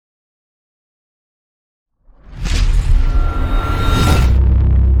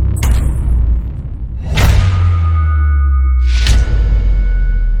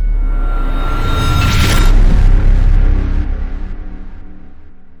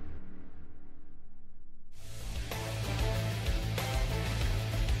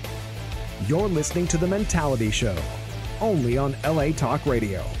You're listening to The Mentality Show, only on LA Talk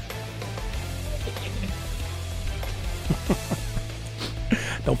Radio.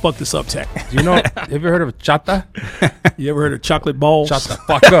 Don't fuck this up, Tech. You know, have you heard of chata? You ever heard of chocolate balls? Shut the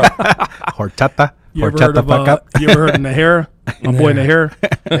fuck up. Horchata. You ever heard of you ever heard of the hair? My boy, the hair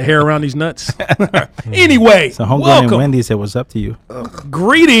around these nuts. Anyway, So homegirl named welcome. Wendy said, "What's up to you?"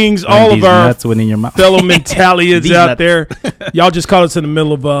 Greetings, all Wendy's of our nuts went in your mouth. fellow mentalians These out nuts. there. Y'all just caught us in the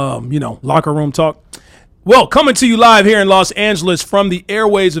middle of locker room talk. Well, coming to you live here in Los Angeles from the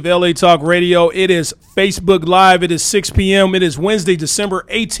airways of LA Talk Radio. It is Facebook Live. It is 6 p.m. It is Wednesday, December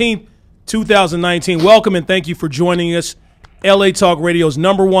 18th, 2019. Welcome and thank you for joining us. LA Talk Radio's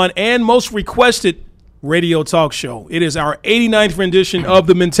 #1 and most requested radio talk show. It is our 89th rendition of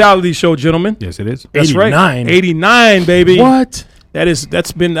the Mentality Show, gentlemen. Yes, it is. That's 89? right. 89, baby. What?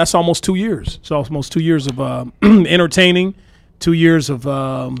 That's almost 2 years. It's almost 2 years of entertaining, 2 years of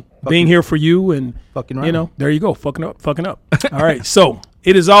being here for you, and Fucking you around. know, there you go, fucking up. All right, so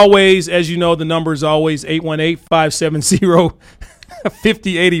it is always, as you know, the number is always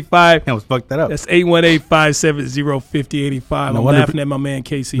 818-570-5085. I was fucked that up. That's 818-570-5085. I'm wonder laughing at my man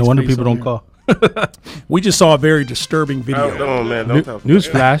Casey. No wonder people don't call. We just saw a very disturbing video. Oh man, don't tell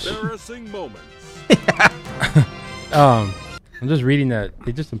Newsflash. Embarrassing moments. I'm just reading that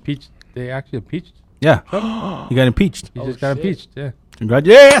they just impeached. They actually impeached. Yeah, he got impeached. He just got impeached. Yeah.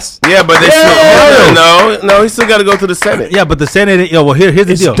 Congratulations. Yeah, but they no, he still got to go to the Senate. Yeah, but the Senate. Well, here's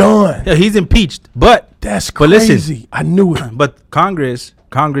the It's deal. done. Yeah, he's impeached, but That's But crazy. listen. I knew it. But Congress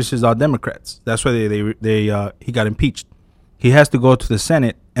is all Democrats. That's why he got impeached. He has to go to the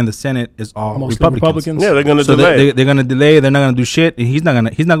Senate, and the Senate is all Mostly Republicans. Yeah, they're gonna So delay. they're gonna delay. They're not gonna do shit, and he's not going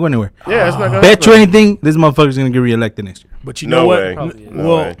anywhere. Yeah, it's not gonna Bet you happen. anything, this motherfucker's gonna get reelected next year. But you No know what? way. No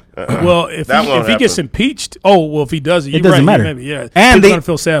Well, way. well, if That won't he gets happen. impeached, if he does it, It doesn't matter. Maybe, yeah, And people they gonna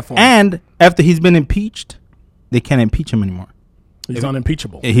feel sad for him. And after he's been impeached, they can't impeach him anymore. He's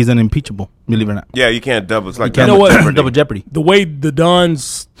unimpeachable. He's unimpeachable. Believe it or not. Yeah, you can't double. It's like Can't know what? Jeopardy. double jeopardy. The way the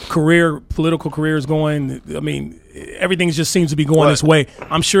Don's political career is going, I mean, everything just seems to be going What? this way.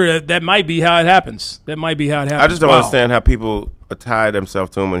 I'm sure that might be how it happens. That might be how it happens. I just don't Wow. understand how people tie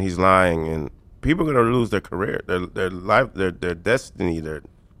themselves to him when he's lying, and people are gonna lose their career, their life, their destiny,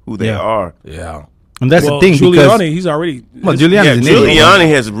 who they Yeah. are. Yeah. And that's Well, the thing Giuliani, because he's already. well, his- Giuliani's Yeah, an idiot. Giuliani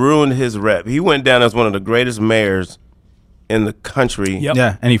has ruined his rep. He went down as one of the greatest mayors in the country. Yep.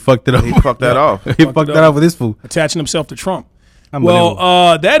 Yeah, and he fucked it up. He fucked that off. He fucked that up with his fool. attaching himself to Trump. Unbelievable.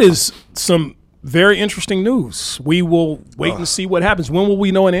 Well, that is some very interesting news. We will wait and see what happens. When will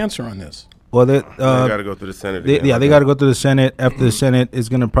we know an answer on this? Well, They got to go through the Senate. they again. got to go to the Senate. After the Senate is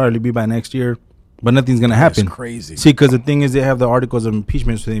going to probably be by next year, but nothing's going to happen. That's crazy. See, because the thing is, they have the articles of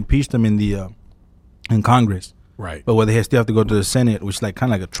impeachment, so they impeached them in in Congress. Right. But they still have to go to the Senate, which is like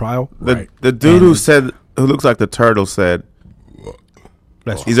kind of like a trial. The dude who looks like the turtle said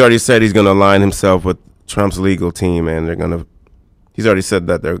Bless you. he's already said he's going to align himself with Trump's legal team, and he's already said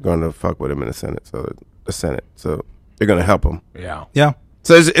that they're going to fuck with him in the Senate. So they're going to help him. Yeah. Yeah,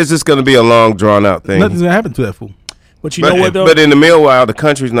 So it's just going to be a long, drawn out thing. nothing's going to happen to that fool. But you know what, though? But in the meanwhile, the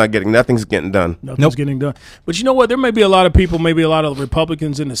country's nothing's getting done. Nothing's Nope. getting done. But you know what? There may be a lot of people, maybe a lot of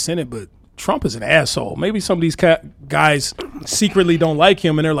Republicans in the Senate, but Trump is an asshole. Maybe some of these guys secretly don't like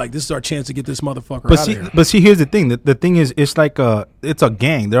him, and they're like, "This is our chance to get this motherfucker But out see, of here." but see, here's the thing. The thing is, it's like it's a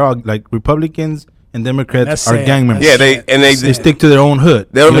gang. They're all like Republicans and Democrats That's are sad. gang members. Yeah, they stick to their own hood.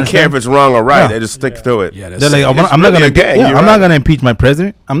 They don't You even care if understand? it's wrong or right. Yeah. They just stick to it. Yeah, They're that's like, sad. I'm not really gonna, a gang, yeah, you're I'm right. not gonna impeach my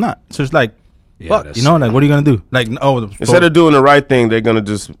president. I'm not. So it's like, fuck, that's you know, like, what are you gonna do? Like, Instead of doing the right thing, they're gonna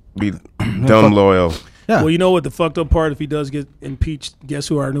just be dumb loyal. yeah, Well, you know what? The fucked up part, if he does get impeached, guess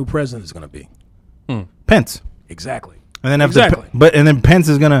who our new president is going to be? Pence. Exactly. And then after, Exactly. and then Pence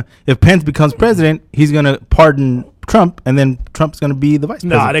is gonna, if Pence becomes president, he's gonna pardon Trump, and then Trump's gonna be the vice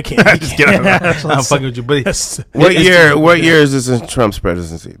president. Nah, they can't. Just kidding. I'm fucking with you, buddy. What year is this in Trump's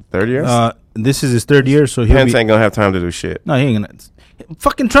presidency? 3rd year? This is his 3rd year, so he'll Pence be. ain't gonna have time to do shit. No, he ain't gonna.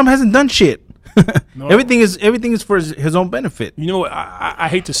 Fucking Trump hasn't done shit. Everything is for his own benefit. You know what? I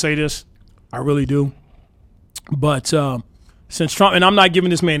hate to say this. I really do. But since Trump, and I'm not giving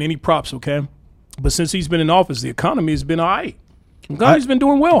this man any props, okay? But since he's been in office, the economy has been all right. The economy's been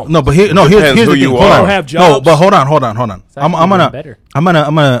doing well. No, but here's Depends the who thing. you Hold are. on. Don't have No, jobs. but hold on. I'm actually gonna doing better. I'm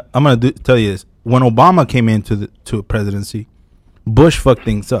gonna tell you this. When Obama came into a presidency, Bush fucked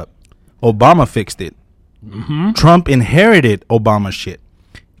things up. Obama fixed it. Trump inherited Obama's shit.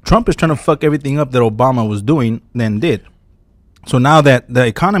 Trump is trying to fuck everything up that Obama was doing, then did. So now that the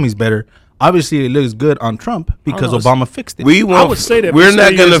economy's better, obviously it looks good on Trump because know. Obama fixed it. We won't, would say that we're we're not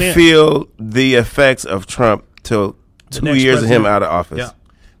 30 years gonna in. feel the effects of Trump till 2 next years of him president. out of office. Yeah.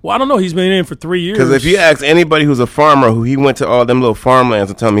 Well, I don't know. He's been in for 3 years. Because if you ask anybody who's a farmer who he went to all them little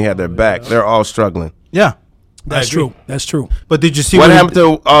farmlands and tell me he had their back, they're all struggling. Yeah, that's true. That's true. But did you see What he- happened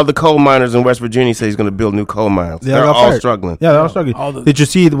to all the coal miners in West Virginia? He said he's going to build new coal mines. Yeah, They're got all fired. struggling. Yeah, they're all struggling. All the Did you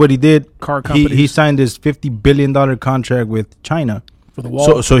see what he did? car He companies. signed his $50 billion contract with China, For the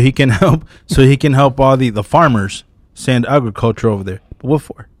wall. so he can help. So he can help all the farmers send agriculture over there. But what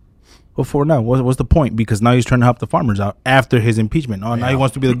for? What for now? What's the point? Because now he's trying to help the farmers out after his impeachment. Oh, now he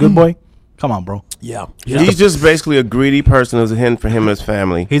wants to be the good boy. Come on, bro. Yeah. He's just basically a greedy person who's a hint for him and his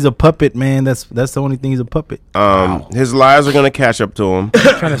family. He's a puppet, man. That's the only thing. He's a puppet. His lies are going to catch up to him.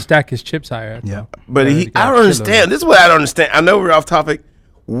 Trying to stack his chips higher. that's Yeah. all. But Yeah, I he got don't a understand. shitload. This is what I don't understand. I know we're off topic.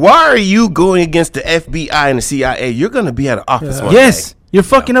 Why are you going against the FBI and the CIA? You're going to be out of office one Yes, day. you're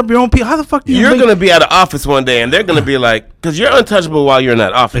fucking up your own people. How the fuck do you? You're make- going to be out of office one day, and they're going to be like, because you're untouchable while you're in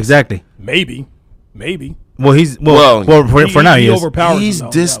that office. exactly. Maybe. Well, he's Well, for now he is. overpowers He's them,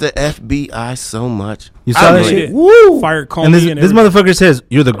 though. dissed the FBI so much. You I saw that mean, shit? Woo! Fired Comey And and this everything. motherfucker says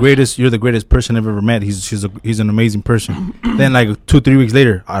you're the greatest person I've ever met. He's an amazing person. Then like 2-3 weeks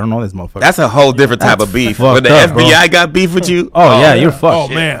later, I don't know this motherfucker. That's a whole different type of beef. When fucked the up, bro. FBI got beef with you, oh yeah, you're Oh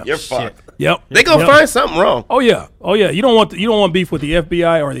fucked. man. you're fucked. Yep. They gonna Yep. find something wrong. Oh yeah. You don't want beef with the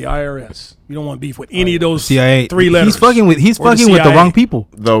FBI or the IRS. You don't want beef with any of those CIA 3 letters. He's fucking with Or the the CIA. wrong people.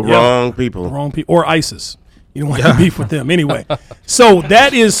 The wrong people. Wrong people or ISIS. You don't want to beef with them anyway. So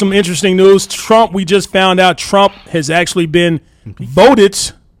that is some interesting news. Trump, we just found out Trump has actually been voted,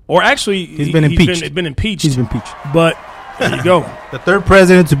 or actually He's been impeached. He's been impeached. He's been impeached. But there you go. The third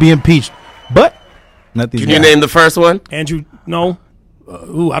president to be impeached, but nothing. Can you name the first one? Andrew, no.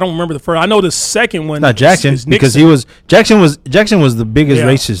 I don't remember the first. I know the second one. Not Jackson is because Nixon. Jackson was the biggest Yeah.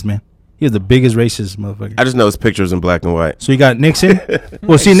 racist, man. He was the biggest racist motherfucker. I just know his pictures in black and white. So you got Nixon.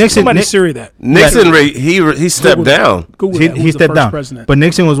 Well, see Nixon. Somebody Siri that. Nixon, he stepped Google- down. Google He, that. he Who's the stepped first down, President? but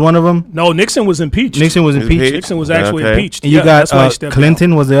Nixon was one of them. No, Nixon was impeached. Nixon was Impeached? impeached. Nixon was actually Okay. impeached. And you Yeah, that's why he got stepped Clinton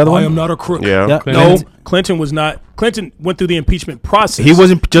down. was the other I one. am not a crook. Yeah. Yeah. No, Clinton. Clinton was not. Clinton went through the impeachment process. He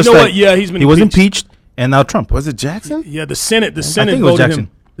wasn't just You know like what? Yeah, he's been. he was impeached, and now Trump. Was it Jackson? Yeah, the Senate. The Senate think it was voted Jackson.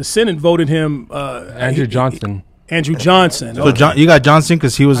 him. The Senate voted him. Andrew Johnson. Andrew Johnson. So you got Johnson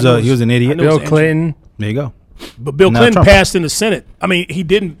because he was an idiot. know. Bill Andrew. Clinton. There you go. But Bill Now Clinton Trump. passed in the Senate. I mean, he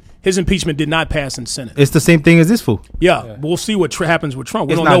didn't. His impeachment did not pass in Senate. It's the same thing as this fool. Yeah, we'll see what happens with Trump.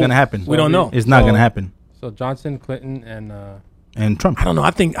 We It's don't not know. gonna happen. We don't know. It's not So- gonna happen. So Johnson, Clinton, and And Trump, I don't know.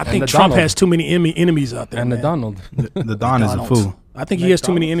 I think the Trump Donald. has too many enemies out there. the man. Donald. the Don is a Donald. fool. I think he has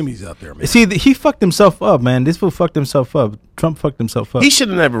too many enemies out there, man. See, he fucked himself up, man. This fool fucked himself up. Trump fucked himself up. He should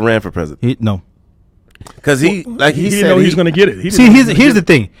have never ran for president No. because he He said didn't know he was going to get it. He didn't See, know he here's was gonna here's the get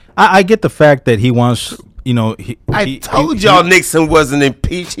thing. I get the fact that he wants, I told y'all Nixon wasn't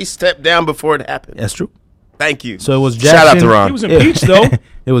impeached. He stepped down before it happened. That's true. Thank you. So it was Jackson. Shout out to it. Ron. He was impeached though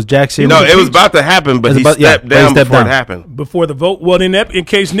It was Jackson. no, it was impeached. about to happen, but It was he about- yeah, stepped but he down stepped before down. it happened. before the vote. Well, in that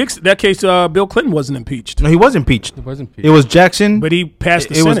case, Bill Clinton wasn't impeached, No, he was impeached. He wasn't. It was Jackson. but he passed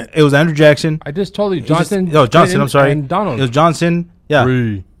the it was Senate. it was Andrew Jackson. I just told you It was just- Johnson. No, Johnson. Clinton, I'm sorry. And Donald. It was Johnson. Yeah. Oh,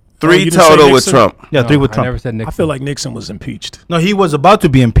 you Three didn't say total with Nixon? Trump. Yeah, No, 3 with I Trump. never said Nixon. I feel like Nixon was impeached. No, he was about to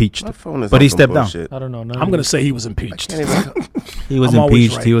be impeached, My phone is but on he some stepped down. bullshit. I don't know. I'm going to say he was impeached. He was I'm always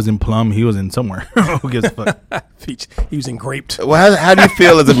impeached. right. He was in Plum. He was in somewhere. Who gives a fuck? Impeached. He was engraped. Well, how do you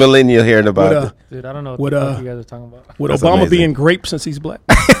feel as a millennial hearing about Would, it? Dude, I don't know what Would, the fuck you guys are talking about. Would That's Obama be amazing. engraped since he's black?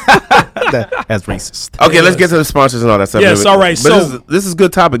 That's racist. Okay, let's get to the sponsors and all that stuff. Yes, all right, But so- this is a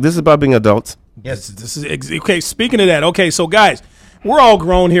good topic. This is about being adults. Yes. This is okay. Speaking of that, okay. So guys, we're all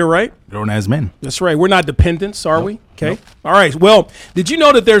grown here, right? Grown as men. That's right. We're not dependents, are we? Okay. All right. Well, did you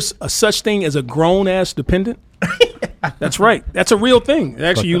know that there's a such thing as a grown ass dependent? That's right. That's a real thing.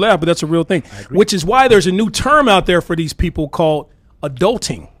 Actually, you laugh, but that's a real thing. Which is why there's a new term out there for these people called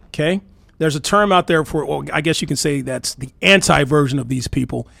adulting. Okay. There's a term out there for, well, I guess you can say that's the anti version of these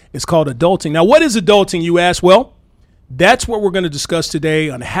people. It's called adulting. Now, what is adulting, you ask? Well, that's what we're going to discuss today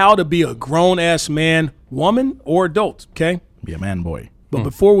on how to be a grown ass man, woman, or adult. Okay. Be a man, boy. But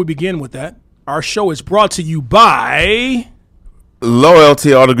before we begin with that, our show is brought to you by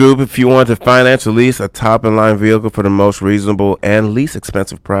Loyalty Auto Group. If you want to finance or lease a top in line vehicle for the most reasonable and least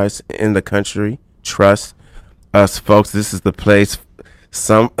expensive price in the country, trust us, folks. This is the place.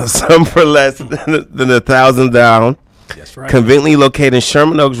 Some for less than $1,000 down. That's right. Conveniently located in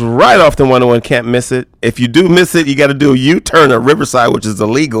Sherman Oaks, right off the 101. Can't miss it. If you do miss it, you got to do a U-turn at Riverside, which is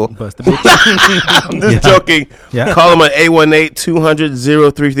illegal. Bust the bitch. I'm just joking. Yeah. Call them at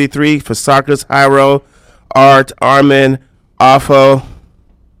 818-200-0333 for Sarkis, Hyro, Art, Armin, Offo,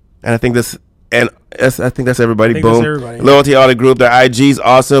 and I think that's everybody. I think Boom. that's everybody. Loyalty Auto Group. Their IG is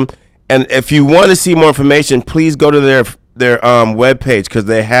awesome. And if you want to see more information, please go to their webpage because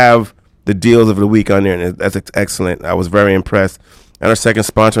they have the deals of the week on there, and that's excellent. I was very impressed. And our second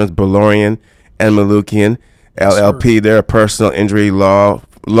sponsor is Balorian and Malukian LLP. They're a personal injury law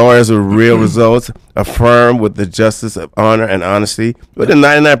lawyers with real results, a firm with the justice of honor and honesty within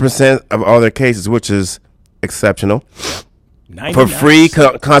 99% of all their cases, which is exceptional. 99. For free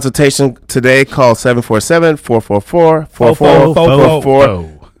consultation today, call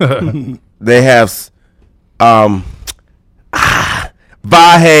 747-444-4444. They have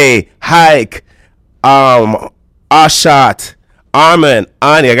Vahe, Hike, Ashat, Armin,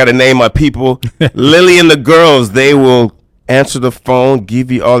 Ani. I got to name my people. Lily and the girls, they will answer the phone, give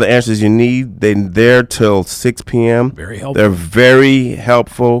you all the answers you need. They're there till 6 p.m. Very helpful. They're very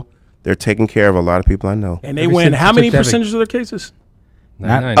helpful. They're taking care of a lot of people I know. And they win how many percentage of their cases?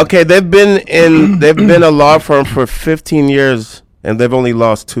 99. Okay, they've been a law firm for 15 years, and they've only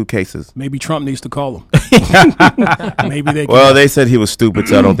lost 2 cases. Maybe Trump needs to call them. Maybe they. Well, they said he was stupid,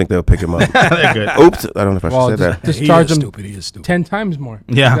 so I don't think they'll pick him up. Good. Oops, I don't know if I should say that. Just charge him stupid. He is stupid. 10 times more.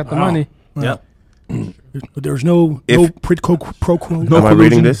 Yeah, you got the money. Yep. There's no pro quo. Am I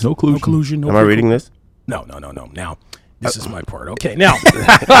reading this? No collusion. Am I reading this? No. Now, this is my part. Okay, now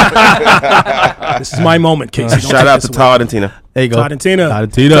this is my moment, Casey. Shout out to Todd and Tina. There you go. Todd and Tina.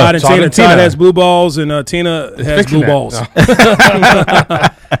 Tina. Todd has blue balls, and Tina has blue balls. No.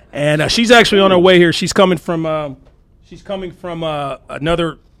 And she's actually on her way here. She's coming from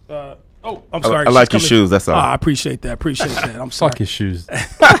another. I'm sorry. I like your shoes. That's all. I appreciate that. I'm sorry. Fuck your shoes.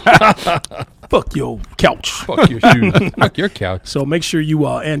 Fuck your couch. Fuck your shoes. Fuck your couch. So make sure you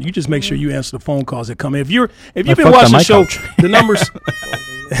and you just make sure you answer the phone calls that come in. If you've been watching the show, the numbers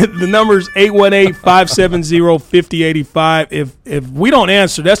 818-570-5085. If we don't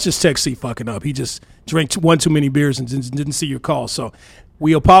answer, that's just Tech C fucking up. He just drank one too many beers and didn't see your call. So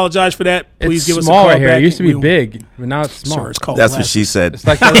we apologize for that. Please give us a call right here. back. It used to be big, but now it's small. Sir, it's called That's what she said. It's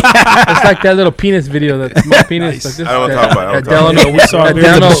like that little penis video. That small penis. Nice. Like this, I don't talk about it. We saw a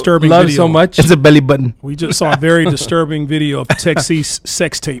very disturbing loves video. so much. It's a belly button. We just saw a very disturbing video of Tech C's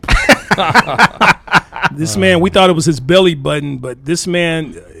sex tape. This man, we thought it was his belly button, but this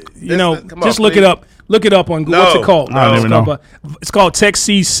man, just look it up. Look it up on what's it called? I don't even know. It's called Tech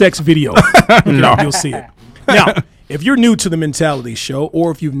C's sex video. You'll see it. Now, if you're new to the Mentality Show,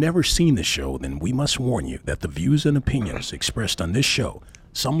 or if you've never seen the show, then we must warn you that the views and opinions expressed on this show,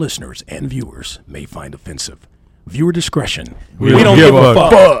 some listeners and viewers may find offensive. Viewer discretion. We don't give a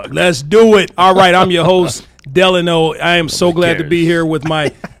fuck. Let's do it. All right, I'm your host, Delano. I am so glad to be here with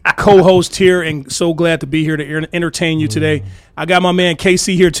my co-host here, and so glad to be here to entertain you today. I got my man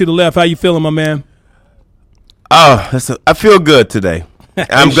KC here to the left. How you feeling, my man? Oh, I feel good today.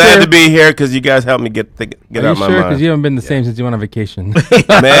 I'm glad to be here because you guys helped me get out my mind. Because you haven't been the same since you went on vacation.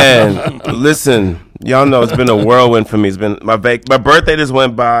 Man, listen, y'all know it's been a whirlwind for me. It's been my birthday just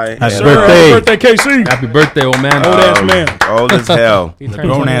went by. Happy birthday, KC. Happy birthday, old man. Old ass man. Old as hell.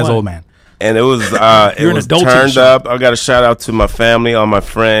 Grown ass old man. And it was turned up. I got a shout out to my family, all my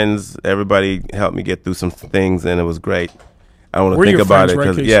friends. Everybody helped me get through some things, and it was great. I don't want to think about it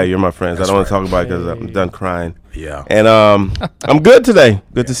because you're my friends. I don't want to talk about it because I'm done crying. Yeah. And I'm good today.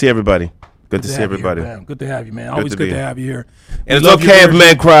 Good to see everybody. Good to see everybody. Good to have you, man. Always good to have you here. And it's okay if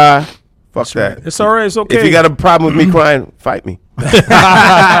men cry. Fuck that. It's all right. It's okay. If you got a problem with me crying, fight me. If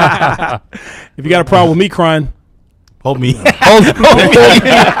you got a problem with me crying, hold me. Hold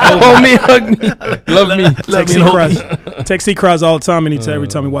me, hug me, love me. Tech C cries all the time every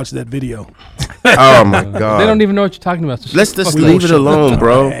time he watches that video. Oh my God! They don't even know what you're talking about. So let's just leave it alone,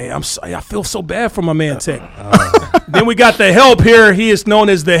 bro. Hey, I'm sorry. I feel so bad for my man Tech. Then we got the help here. He is known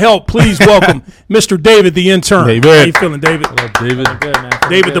as the help. Please welcome Mr. David the intern. David. How you feeling, David? Hello, David. Good, man.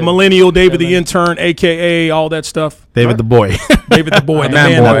 David the millennial. David the intern, aka all that stuff. David the boy. David the boy. The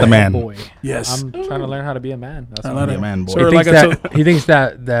man boy. Not the man. Boy. Yes. I'm trying to learn how to be a man. That's I what love I'm it. doing. Man boy. Sir, He thinks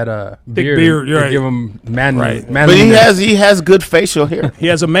that beard you're right. give him man. Right. But he has good facial hair. He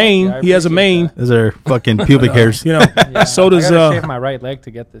has a mane. Yeah, I He has a appreciate mane. Those are fucking pubic hairs. You know. Yeah, So does I gotta shave my right leg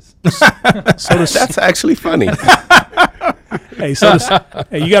to get this. That's actually funny. Hey,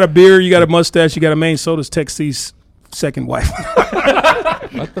 hey, you got a beard, you got a mustache, you got a mane. So does Tech C's second wife.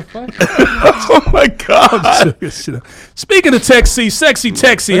 What the fuck? Oh my God! Speaking of Tech C, sexy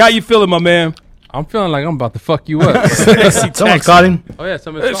Tech C, how you feeling, my man? I'm feeling like I'm about to fuck you up. Sexy Someone Tech caught him. Oh yeah,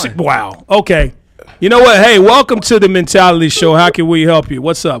 somebody's calling. Wow. Okay. You know what? Hey, welcome to the Mentality Show. How can we help you?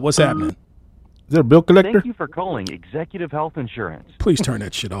 What's up? What's happening? Is there a bill collector? Thank you for calling Executive Health Insurance. Please turn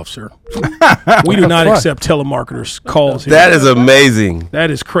that shit off, sir. We do not accept telemarketers' calls here. That is amazing.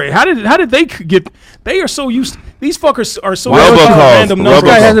 That is crazy. How did they get? They are so used. These fuckers are so Robocalls. used to random This numbers.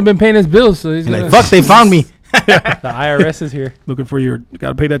 guy hasn't been paying his bills, so he's Like, gonna. fuck, they found me. The IRS is here. Looking for you got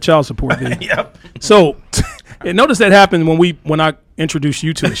to pay that child support. Yep. So, and notice that happened when I introduced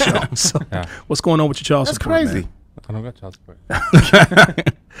you to the show. So, what's going on with your child That's support? crazy. Man? I don't got child support.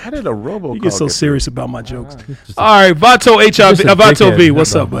 How did a robocall You get so get serious about my jokes. All right, Vato HIV, Just a Vato V, dickhead,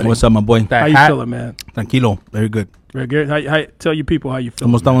 what's bro. up, buddy? What's up, my boy? How you hat. feeling, man? Tranquilo. Very good. Very good. Tell you people how you feel.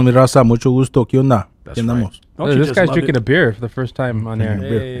 ¿Cómo estamos, mi raza? Mucho gusto. ¿Qué onda? That's ¿Qué andamos? Don't Hey, you this just guy's love drinking it? a beer for the first time on air.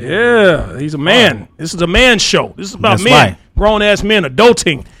 Yeah, he's a man. This is a man show. This is about That's men, why. grown ass men,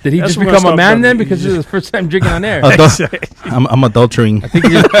 adulting. Did he That's just what we're become a gonna man start then? talking- Because this is his first time drinking on air. I'm adultering. I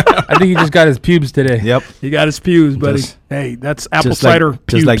think he just got his pubes today. Yep. He got his pews, buddy. Just- Hey, that's apple Just cider like,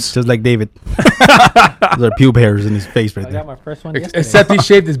 pubes. just like David. Those are pube hairs in his face right I there. got my first one yesterday. Except he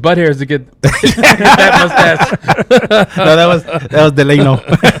shaved his butt hairs to get that mustache. No, that was Delano.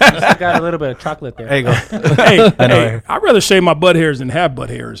 I got a little bit of chocolate there. There you go. hey, I'd rather shave my butt hairs than have butt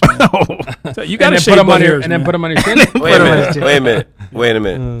hairs. Man. So you got And to then shave put them butt on your hairs, and then man. put them on your chin. Wait a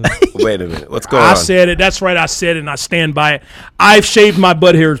minute. What's going I on? said it. That's right. I said it, and I stand by it. I've shaved my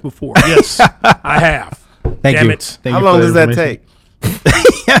butt hairs before. Yes, I have. Thank Damn you. it. Thank How you long for does the that information. take?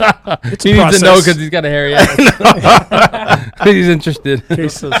 He needs to know process. because he's got a hairy ass. He's interested.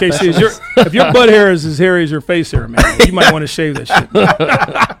 Casey, if your butt hair is as hairy as your face hair, man, you might want to shave that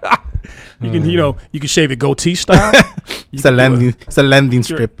shit. You can, you can shave it goatee style. It's a landing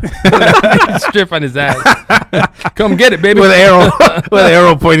strip Strip on his ass. Come get it, baby. with an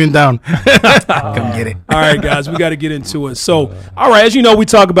arrow pointing down. Come get it. All right, guys, we got to get into it. So, all right, as you know, we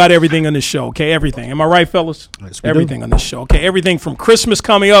talk about everything on this show, okay? Everything. Am I right, fellas? Yes, we Everything on this show, okay? Everything from Christmas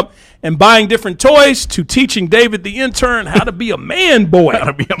coming up and buying different toys to teaching David the intern how to be a man boy.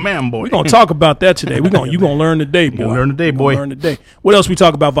 Gotta be a man, boy. We're going to talk about that today. You're going to learn today, boy. gonna learn today, You gonna boy. Learn today. What else we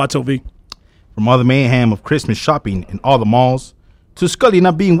talk about, Vato V? From all the mayhem of Christmas shopping in all the malls to Scully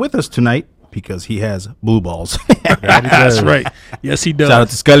not being with us tonight because he has blue balls. That's right. Yes, he does. Shout out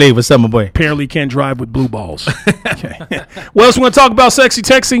to Scully. What's up, my boy? Apparently can't drive with blue balls. Okay. What else we want to talk about, Sexy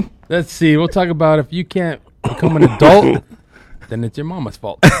Texy? Let's see. We'll talk about if you can't become an adult, then it's your mama's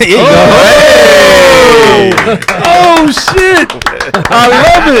fault. Oh, shit. I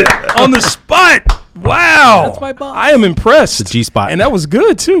love it. On the spot. Wow. That's my boss. I am impressed. The G-spot. And that was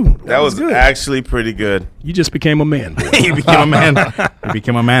good, too. That was good. actually pretty good. You just became a man. boy. He became a man. He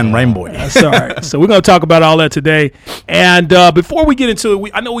became a man, rain boy. That's all right. So we're going to talk about all that today. And before we get into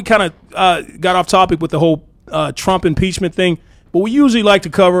it, I know we kind of got off topic with the whole Trump impeachment thing, but we usually like to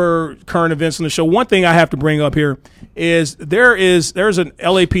cover current events on the show. One thing I have to bring up here is there's an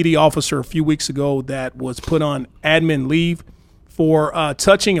LAPD officer a few weeks ago that was put on admin leave for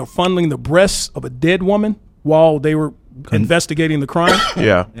touching or fondling the breasts of a dead woman while they were investigating the crime.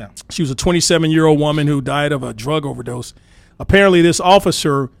 Yeah. She was a 27-year-old woman who died of a drug overdose. Apparently, this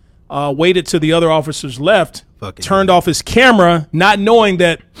officer waited till the other officers left, Fucking turned off his camera, not knowing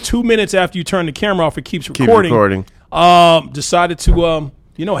that 2 minutes after you turn the camera off, it keeps Keep recording. recording. Decided to,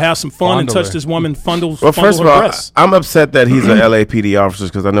 have some fun and Fondle touch her. this woman, fondle Well, first of her all, breasts. I'm upset that he's a LAPD officer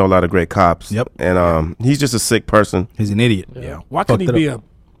because I know a lot of great cops. Yep. And he's just a sick person. He's an idiot. Yeah. Why couldn't he Fucked it be a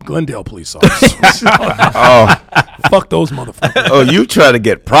Glendale police officer? Oh, Fuck those motherfuckers. oh, you try to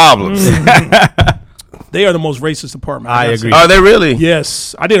get problems. They are the most racist department. I gotta agree. say. Are they really?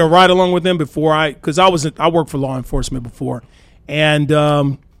 Yes, I did a ride along with them before because I worked for law enforcement before, and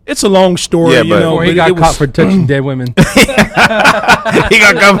it's a long story. Yeah, you but- know, Or he but got it was- caught for touching dead women.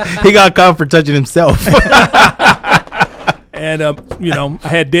 He got caught for touching himself. and I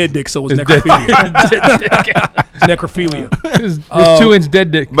had dead dick, so it was necrophilia. Necrophilia. His 2-inch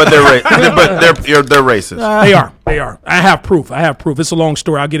dead dick. But they're they're racist. They are. I have proof. It's a long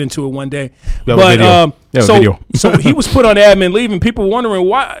story. I'll get into it one day. You have a But video. You have a so video. so he was put on admin leave, and people were wondering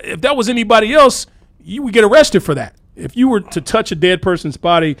why. If that was anybody else, you would get arrested for that. If you were to touch a dead person's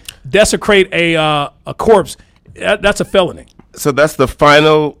body, desecrate a corpse, that's a felony. So that's the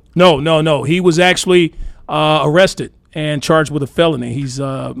final. No. He was actually arrested and charged with a felony. He's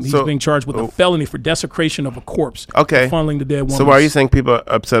So- being charged with a felony for desecration of a corpse. Okay. Funneling the dead woman. So why are you saying people are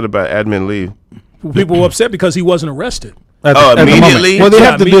upset about admin leave? People were upset because he wasn't arrested. At Oh, at the moment. immediately? Well, they Yeah,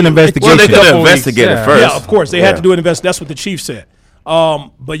 have to do an immediately. investigation. Well, they could have couple weeks, investigated yeah. first. Yeah, of course they had Yeah. to do an invest. That's what the chief said.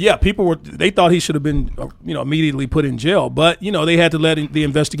 But yeah, people they thought he should have been immediately put in jail. But they had to let the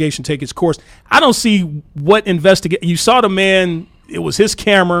investigation take its course. I don't see what investigate. You saw the man. It was his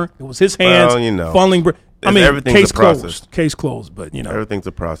camera. It was his hands. Well, funneling. everything's case a process. closed. Case closed. But Everything's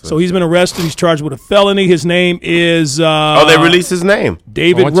a process. So he's been arrested. He's charged with a felony. His name is they released his name.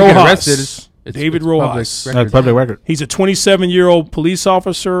 David Once you get Rojas. arrested, it's David public Rojas. record. Public record. He's a 27-year-old police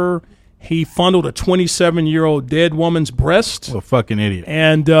officer. He fondled a 27-year-old dead woman's breast. What a fucking idiot.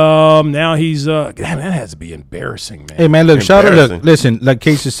 And now he's damn, that has to be embarrassing, man. Hey man, look, shout out. Embarrassing. Look, listen, like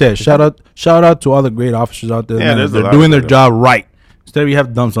Casey said, shout out to all the great officers out there. Yeah, man. there's a They're lot doing of their them. job right. Instead, we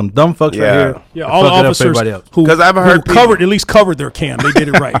have some dumb fucks Yeah. right here. Yeah, that all the fuck it up for officers everybody else. who 'Cause I've heard who people- covered at least covered their cam. They did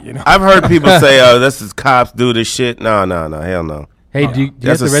it right, you know. I've heard people say, "Oh, this is cops do this shit." No, hell no. Hey, do you have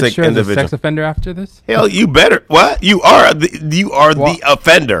That's to a sick register as a individual. sex offender after this? Hell, you better. What? You are the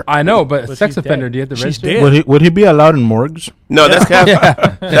offender. I know, but But sex she's offender, dead. do you have to She's register? dead. Would he be allowed in morgues? No, that's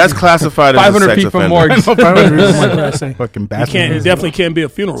that's classified as a 500 sex feet from offender. morgues. Fucking He bastard. he definitely can't be a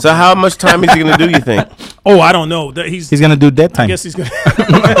funeral. So how much time is he gonna do? You think? Oh, I don't know. He's He's gonna do dead I time. guess he's gonna.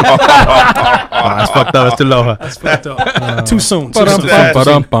 Oh, that's fucked up. It's too low. That's fucked up. Too soon. Too soon.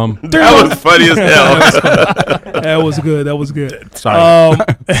 Ba-dum-bum. That was funny as hell. That was good. That was good. Sorry.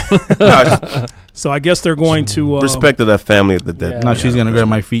 Gosh, So I guess they're going to respect to that family of the dead. Now she's gonna grab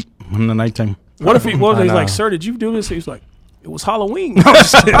my feet in the nighttime. What if he's I like, know. sir, did you do this? He's like, it was Halloween. No, I'm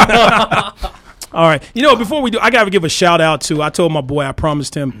just kidding. All right. You know, before we do, I got to give a shout out to, I told my boy, I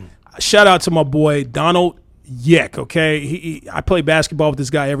promised him, shout out to my boy, Donald Yeck, okay? I play basketball with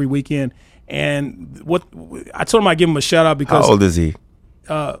this guy every weekend. And what I told him I'd give him a shout out because How old is he?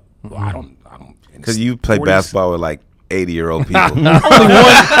 I don't. Because you play 40s. basketball with like 80-year-old people.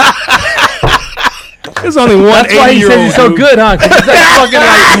 There's only one That's why he 80-year-old says he's so dude. good, huh? 'Cause he's like fucking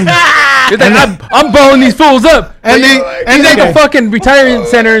like, he's like, I'm balling these fools up. And they He's like a fucking retirement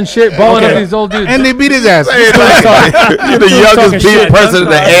center and shit, balling up these old dudes. and they beat his ass. You're the talking youngest shit. person in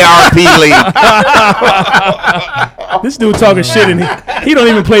the ARP league. This dude talking shit, and he don't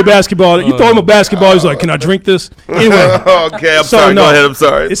even play basketball. You throw him a basketball, he's like, "Can I drink this?" Anyway, Okay, I'm So, sorry. no. Go ahead. I'm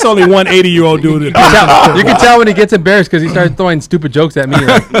sorry. it's only one 80-year-old dude. You can tell when he gets embarrassed because he starts throwing stupid jokes at me.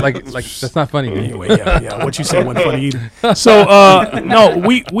 Like that's not funny. Dude. Anyway, yeah. What you said wasn't funny either. So, no,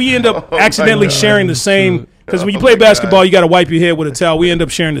 we end up accidentally sharing the same. Because when you play basketball, you got to wipe your head with a towel. We end up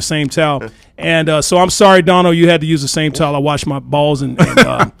sharing the same towel, and so I'm sorry, Donald, you had to use the same towel. I washed my balls, and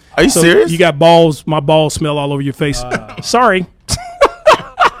Are you so serious? You got balls. My balls smell all over your face. Sorry,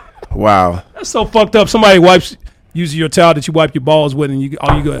 Wow. that's so fucked up. Somebody wipes using your towel that you wipe your balls with, and you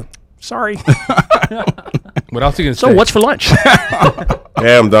go. Sorry. What else are you gonna So say? what's for lunch?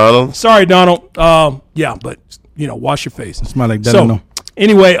 Damn, Donald. Sorry, Donald. Yeah, but wash your face. Smell like that. So No.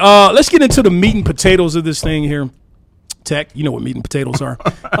 anyway, let's get into the meat and potatoes of this thing here. Tech, you know what meat and potatoes are.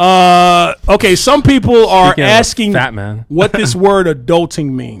 Okay, some people are Speaking of asking fat man. what this word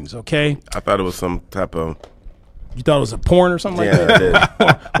adulting means. Okay, I thought it was some type of. you thought it was a porn or something Yeah, like I did.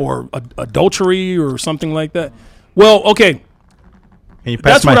 that, or adultery or something like that. Well, okay, Can you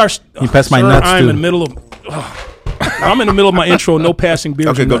pass that's my? what our. Can you pass my sir, nuts I'm too? in the middle of. I'm in the middle of my intro. No passing beers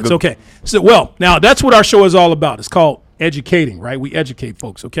Okay, or go, nuts. go. Okay, so now that's what our show is all about. It's called educating, right? We educate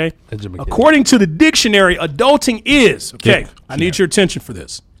folks. Okay. According to the dictionary, adulting is okay. I need your attention for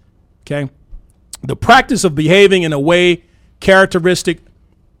this. Okay, the practice of behaving in a way characteristic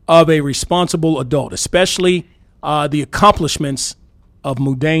of a responsible adult, especially the accomplishments of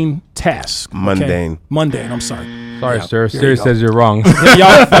mundane tasks. okay? Mundane. I'm sorry. Sorry, sir. you Siri go. says you're wrong.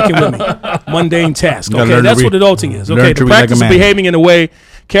 Y'all fucking with me. Mundane task. gotta Okay, learn to that's read. what adulting is. Learn Okay, to the read like a practice of man. behaving in a way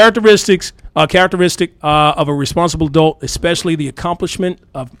characteristic of a responsible adult, especially the accomplishment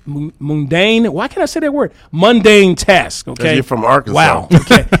of mundane. Why can't I say that word? Mundane task. Okay, you're from Arkansas. Wow.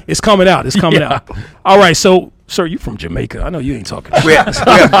 Okay, it's coming out. It's coming out. All right. So, sir, you from Jamaica? I know you ain't talking. We have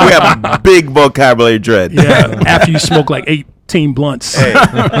a big vocabulary dread. Yeah. After you smoke like 18 blunts. Hey,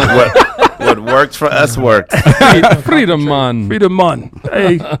 what works for us works. Freedom, man. Freedom man.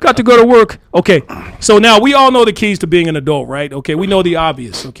 Hey, got to go to work. Okay. So now we all know the keys to being an adult, right? Okay. We know the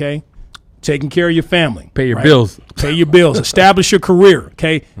obvious, okay? Taking care of your family. Pay your right? bills. Pay your bills. Establish your career,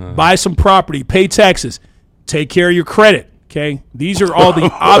 okay? Buy some property. Pay taxes. Take care of your credit, okay? These are all the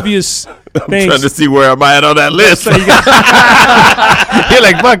obvious things. Trying to see where am I at on that list. You're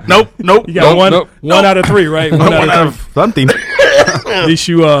like, fuck, nope. You got Nope, one out of three, right? One One out out of of something. three. At least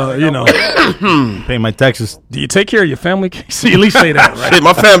you Pay my taxes. do you take care of your family? See, at least say that, right? Shit,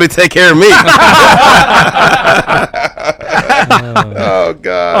 my family take care of me. Oh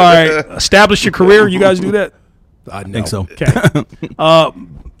God. All right. Establish your career. You guys do that? I think so. Okay.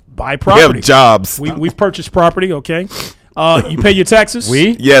 Buy We property. have jobs. We've purchased property, okay? You pay your taxes?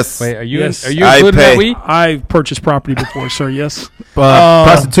 We? Yes. Wait, are you Yes. are you I including pay. that we? I've purchased property before, sir, yes.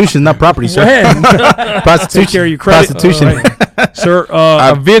 Prostitution, not property, sir. When? Prostitution. Take care of your credit. Prostitution. Sir,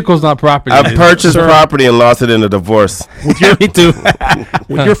 A vehicle's not property. I purchased Sir. property and lost it in a divorce. Me too.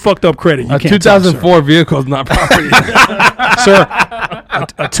 with your fucked up credit, you A can't talk, 2004 vehicle's not property. sir.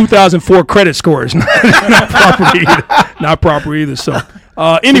 A 2004 credit score is not proper either. Not proper either. So,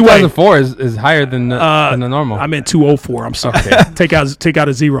 anyway, 2004 is higher than the normal. I meant 204. I'm sorry. Take out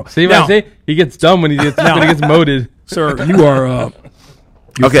a zero. See what Now, I say? He gets dumb when he gets moded. sir, you are.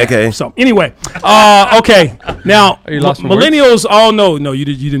 Okay. So anyway, okay. Now, Are you lost for millennials all know. No, you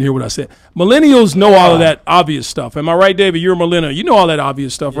didn't hear what I said. Millennials know all of that obvious stuff. Am I right, David? You're a millennial. You know all that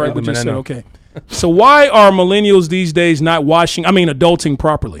obvious stuff, right? I'm What a you said. millennial. Okay. So why are millennials these days not adulting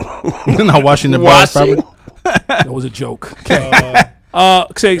properly? Not washing the bars properly. That was a joke. Okay.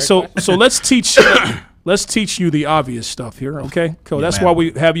 Okay. So let's teach you the obvious stuff here. Okay. Cool. That's man. why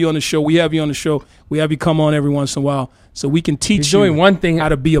we have you on the show. We have you on the show. We have you come on every once in a while so we can teach He's you doing one thing how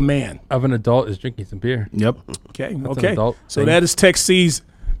to be a man. of an adult is drinking some beer. Yep. Okay. an Okay. adult So thing. that is Tech C's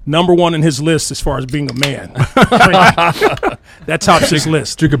number one in his list as far as being a man. That tops his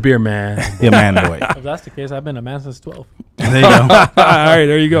list. Drink a beer, man. Yeah, man, boy. If that's the case, I've been a man since 12. There you go. All right.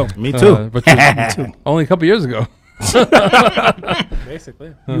 There you go. Me too. But only a couple years ago.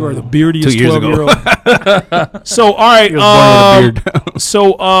 Basically. You are the beardiest 2 years ago. 12-year-old. So, all right. born with a beard.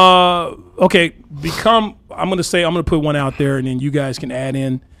 So, okay. I'm going to put one out there and then you guys can add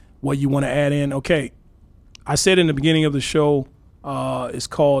in what you want to add in. Okay. I said in the beginning of the show, it's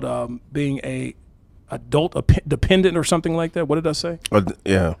called being a adult dependent or something like that. What did I say?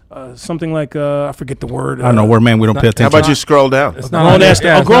 Yeah. Something like, I forget the word. I don't know. We're men. We don't pay How attention. about you scroll down? It's A grown ass it's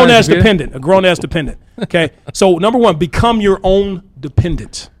not a beer. dependent. A grown ass dependent. Okay. So number one, become your own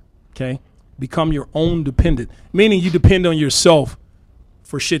dependent. Okay. Become your own dependent, meaning you depend on yourself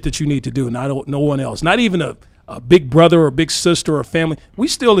for shit that you need to do, not no one else. Not even a big brother or a big sister or family. We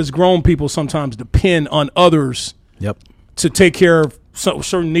still, as grown people, sometimes depend on others Yep. to take care of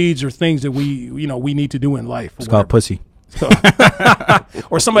certain needs or things that we need to do in life. It's called pussy.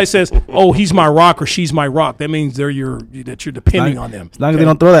 Or somebody says, "Oh, he's my rock" or "She's my rock." That means that you're depending on them. As long as they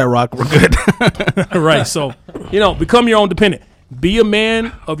don't throw that rock, we're good. Right. So, become your own dependent. Be a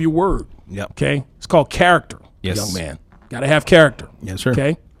man of your word. Yep. Okay. It's called character. Yes. Young man. Got to have character. Yes, sir.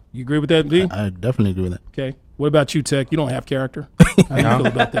 Okay. You agree with that, D? I definitely agree with that. Okay. What about you, Tech? You don't have character. How do you feel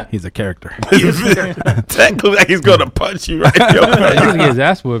about that? He's a character. Technically, he's going to punch you right in your He's face. gonna get his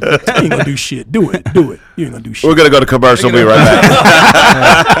ass whooped. You ain't gonna do shit. Do it. Do it. You ain't gonna do shit. We're going to go to commercial. We'll be right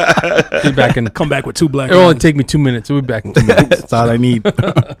back. Be back in. Come back with two black It'll only eyes. take me 2 minutes. We'll be back in 2 minutes. That's all I need.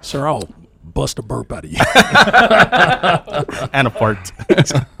 Sir, I'll bust a burp out of you. And a fart.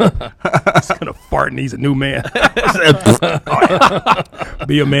 He's gonna fart and he's a new man.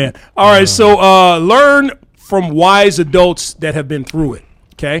 Be a man. All right, so learn from wise adults that have been through it.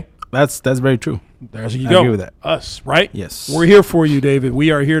 Okay, That's very true. there you I go. agree with that. Us, right? Yes. We're here for you, David. We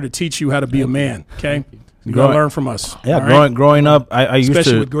are here to teach you how to be a man. Okay, you gotta learn from us. Yeah, all right? growing up, I used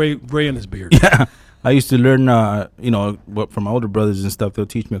Especially to with gray in his beard. I used to learn, what from my older brothers and stuff. They'll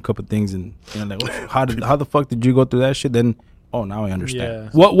teach me a couple things, and like, how the fuck did you go through that shit? Then, now I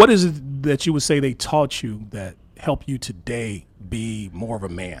understand. Yeah. What is it that you would say they taught you that helped you today be more of a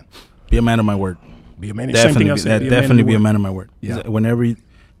man? Be a man of my word. Be a man. Same thing I said. Definitely be a of your man word. of my word. Yeah. Whenever you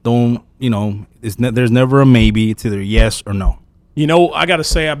don't, there's never a maybe. It's either yes or no. I got to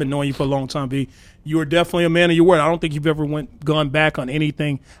say, I've been knowing you for a long time, B. You are definitely a man of your word. I don't think you've ever gone back on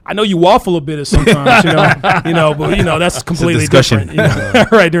anything. I know you waffle a bit at sometimes, but that's completely discussion.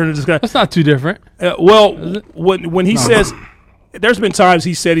 different. Right during the discussion. That's not too different. When he says, there's been times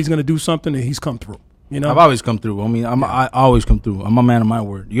he said he's going to do something and he's come through. I've always come through. I mean, I always come through. I'm a man of my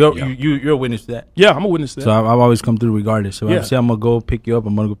word. You're a witness to that. Yeah, I'm a witness to that. So I've always come through regardless. So if Yeah. I say I'm gonna go pick you up,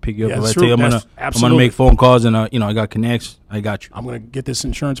 I'm gonna go pick you up. Yeah, If I that's tell you true. I'm That's gonna absolutely. make phone calls and I got connects, I got you. I'm going to get this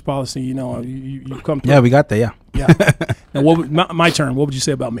insurance policy. You come through. Yeah, we got that. Yeah. Yeah. Now, my turn. What would you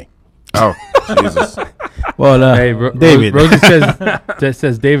say about me? Oh, Jesus. Well, Hey, David. Rosie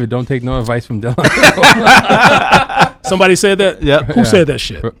says David, don't take no advice from Dylan. Somebody said that? Yeah. Who said that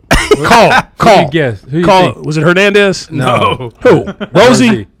shit? Who Call. you guess? Who you Call. think? Was it Hernandez? No. Who?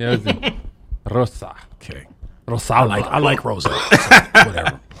 Rosie? Rosie. Rosa. Okay. Rosala. I like Rosa.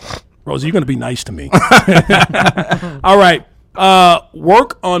 Whatever. Rosa, you're going to be nice to me. All right.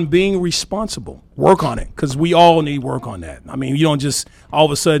 Work on being responsible. Work on it because we all need work on that. I mean, you don't just all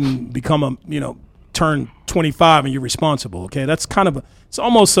of a sudden become turn 25 and you're responsible. Okay. That's it's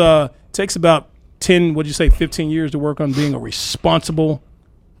almost, takes about 15 years to work on being a responsible,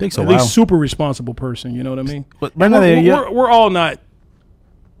 Takes a at while. least super responsible person. You know what I mean? But right now, We're all not,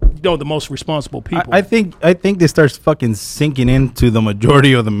 the most responsible people. I think they start fucking sinking into the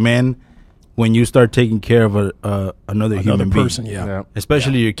majority of the men when you start taking care of another human person. being. Yeah.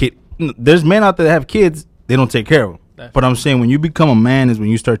 Especially your kid. There's men out there that have kids, they don't take care of them. But I'm saying when you become a man is when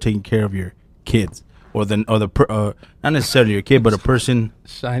you start taking care of your kids. Or not necessarily your kid, but a person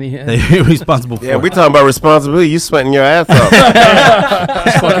Shiny head. that you're responsible for. Yeah, we talking about responsibility. You sweating your ass off.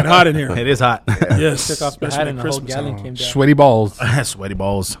 It's fucking hot in here. It is hot. Yes. Took off the especially hat at and the whole Christmas gallon time. came down. Sweaty balls. Sweaty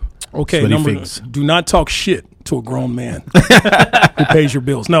balls. Okay, Sweaty number. figs. Do not talk shit to a grown man who pays your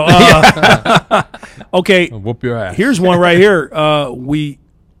bills. No. Okay. Whoop your ass. Here's one right here.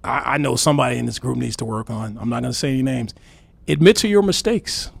 I know somebody in this group needs to work on. I'm not going to say any names. Admit to your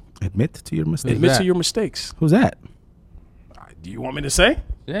mistakes. Admit to your mistakes. Admit that? to your mistakes. Who's that? Do you want me to say?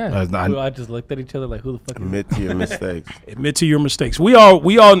 Yeah. I just looked at each other like, who the fuck is Admit to your mistakes. Admit to your mistakes. We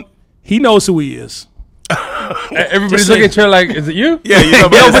all. He knows who he is. Everybody's Just looking say- at you like, is it you? Yeah, you talking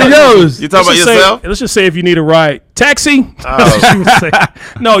about Nobody yourself? knows. You talking about Let's just say- yourself? let's just say if you need a ride, taxi. She would say.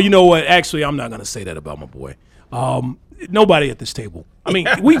 No, you know what? Actually, I'm not going to say that about my boy. Nobody at this table. I mean,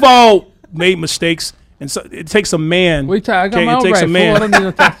 we've all made mistakes, and so it takes a man. What I got okay, my it own takes right. a Fool. man. I don't need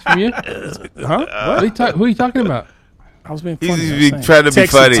no text from you. Huh? Who are you talking about? I was being He's funny. I was be saying. trying to be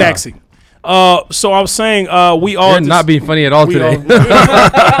Taxi, funny. Taxi. So I was saying we all You're not being funny at all we today.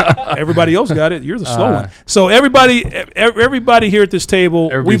 all- everybody else got it. You're the slow one. So everybody here at this table,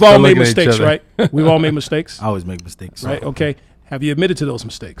 Everybody's we've all still made looking at each mistakes, other. right? We've all made mistakes, I always make mistakes. right? Okay. Have you admitted to those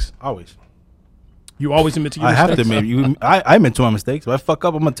mistakes? Always. You always admit to your I have mistakes. to admit. I admit to my mistakes. If I fuck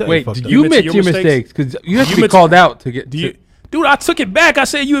up, I'm gonna tell Wait, you. Fucked did up. you admit to admit your to your mistakes? mistakes? Because you have You to be admit to- called out to get. Do you, dude? I took it back. I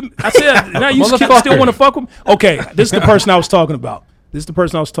said now you still Motherfucker. want to fuck with me? Okay, this is the person I was talking about. This is the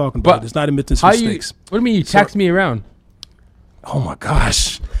person I was talking about. But It's not admitting to How you? mistakes. What do you mean you tax me around? Oh my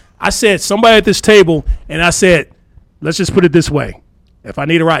gosh. I said somebody at this table, and I said, let's just put it this way. If I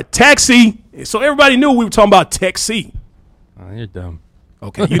need a ride, taxi. So everybody knew we were talking about taxi. Oh, you're dumb.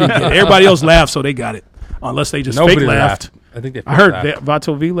 Okay, you didn't get it. Everybody else laughed, so they got it. Unless they just Nobody fake laughed. I think they. I heard laughed.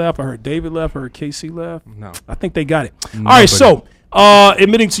 Vato V laugh. I heard David laugh. I heard KC laugh. No. I think they got it. All right, so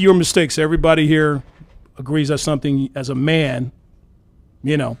admitting to your mistakes. Everybody here agrees that's something as a man,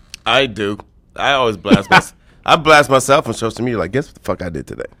 you know. I do. I always blast myself. I blast myself on social media. Like, guess what the fuck I did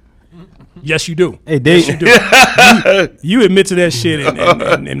today? Yes, you do. Hey, Dave. You admit to that shit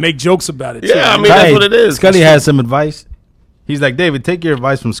and make jokes about it. Yeah, I too. mean, that's what it is. Scully has some advice. He's like, David, take your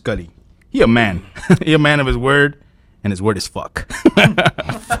advice from Scully. He a man. He a man of his word, and his word is fuck.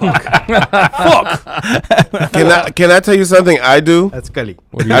 Can I tell you something I do? That's Scully.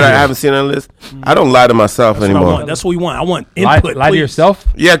 I haven't seen on this. I don't lie to myself That's what I anymore. want. That's what we want. I want Lie, input. lie to please. yourself.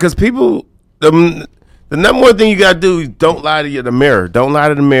 Yeah, because people, the number one thing you gotta do is don't lie to the mirror. Don't lie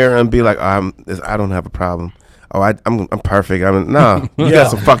to the mirror and be like, I don't have a problem. Oh, I'm perfect. Nah, you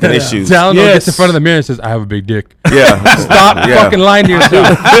got some fucking issues. Talon gets in Yes. front of the mirror and says, "I have a big dick." Yeah, Stop Yeah. fucking lying to yourself.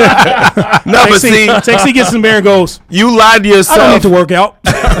 no, but see, Taxi gets in the mirror and goes, you lied to I don't yourself. need to work out.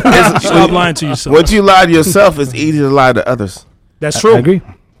 Stop lying to yourself. Once you lie to yourself, it's easy to lie to others. That's true. I agree.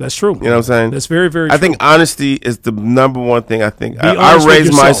 That's true. You know what I'm saying? That's very, very true. I think honesty is the number one thing. I think I honest with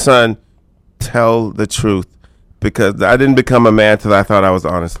raised my yourself. son tell the truth because I didn't become a man till I thought I was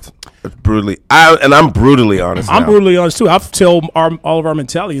honest. It's brutally, I'm brutally honest. I'm now. brutally honest too. I tell all of our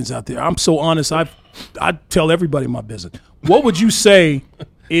mentalians out there. I'm so honest. I tell everybody my business. What would you say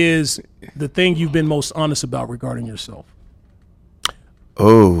is the thing you've been most honest about regarding yourself?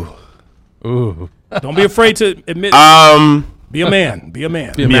 Oh, Ooh, Don't be afraid to admit. Be a man. Be a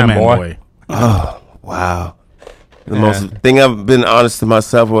man. be a Be a man, man, boy. boy. wow. The most thing I've been honest to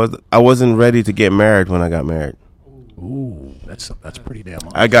myself was I wasn't ready to get married when I got married. Ooh, that's pretty damn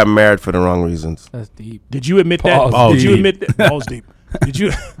honest. I got married for the wrong reasons. That's deep. Did you admit that? Balls Did you deep. admit that? Balls deep. Did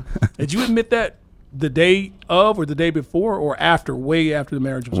you admit that the day of or the day before or after, way after the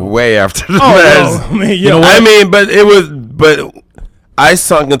marriage was over? Way after the Oh, marriage. no. I mean, yeah. I mean, but I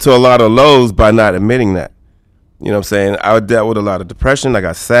sunk into a lot of lows by not admitting that. You know what I'm saying? I dealt with a lot of depression. I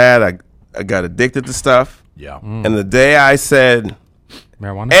got sad. I got addicted to stuff. Yeah. And the day I said,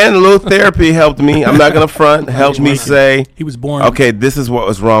 Marijuana. and a little therapy helped me. I'm not gonna front. Helped me say, He was born. okay, this is what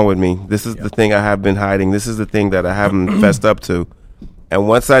was wrong with me. This is the thing I have been hiding. This is the thing that I haven't fessed up to. And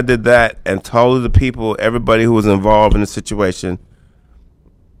once I did that and told the people, everybody who was involved in the situation,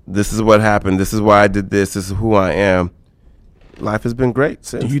 this is what happened. This is why I did this. This is who I am. Life has been great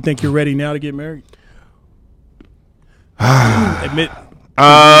since. Do you think you're ready now to get married? Admit.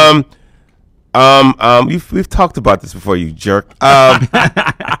 We've talked about this before, you jerk. I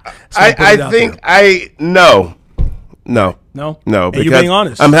put it out think there. no, No. because And you're being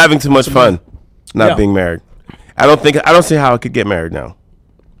honest. I'm having too much fun not Yeah. being married. I don't see how I could get married now.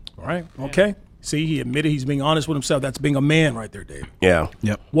 All right. Okay. See, he admitted he's being honest with himself. That's being a man right there, Dave. Yeah.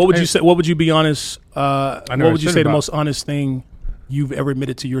 Yep. What would you say? What would you be honest? know What what would you it's say the about. most honest thing you've ever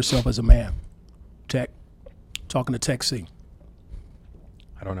admitted to yourself as a man? Tech, talking to Tech C.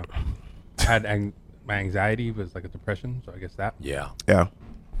 I don't know. I had my anxiety was like a depression, so I guess that Yeah. Yeah.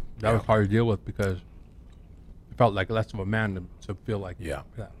 was hard to deal with because it felt like less of a man to feel like Yeah.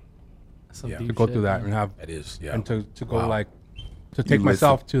 Some Yeah. deep to go shit, through that man. and have That is. Yeah. and to go Wow. like to take miss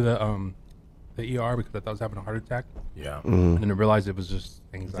myself to the ER because I thought I was having a heart attack, Yeah. and then I realized it was just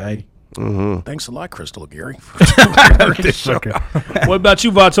anxiety. Thanks a lot, Crystal Gary. What about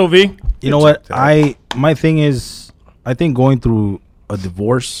you, Vato V? You know what? My thing is, I think going through a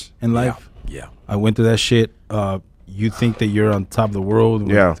divorce in life. Yeah. I went through that shit. You think that you're on top of the world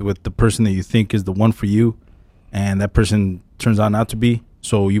with the person that you think is the one for you, and that person turns out not to be.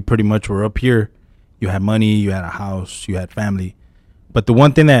 So you pretty much were up here. You had money, you had a house, you had family. But the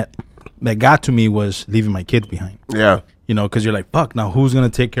one thing that got to me was leaving my kids behind. Yeah. You know, because you're like, fuck, now who's going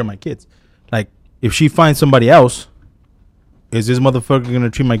to take care of my kids? Like, if she finds somebody else, is this motherfucker going to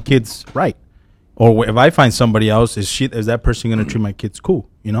treat my kids right? Or if I find somebody else, is that person going to treat my kids cool?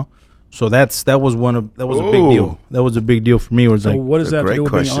 You know? So that was a big deal. That was a big deal for me. It was So like, what does that have to great do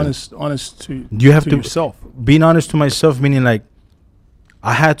with being question. honest to you have to yourself? being honest to myself, meaning like,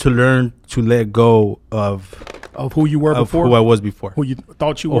 I had to learn to let go of Who you were before? who I was before. Who you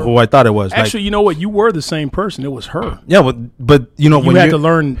thought you Or were? who I thought it was. Actually, you know what? You were the same person. It was her. yeah, but you know, You when had you're- to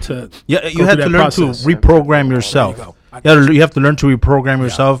learn to. Yeah, go you had through to that learn process. to reprogram yourself. go. You have to learn to reprogram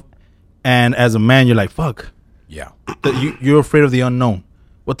yourself. And as a man, you're like, fuck. Yeah. You're afraid of the unknown.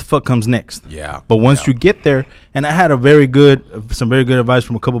 What the fuck comes next? Yeah. But once you get there, and I had some very good advice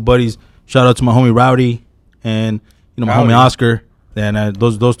from a couple buddies. Shout out to my homie Rowdy and my homie Oscar. And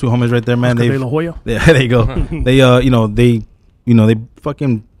those two homies right there, man. Oscar De La Hoya? Yeah, there you go. they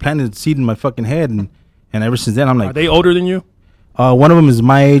fucking planted a seed in my fucking head, and ever since then, I'm like, Are they older than you? one of them is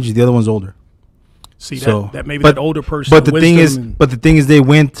my age, the other one's older. See So that maybe but- that older person. But the thing is, wisdom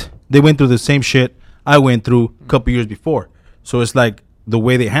they went through the same shit I went through a couple years before. So it's like the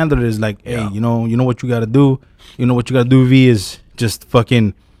way they handled it is like, hey, you know what you got to do. You know what you got to do. V is just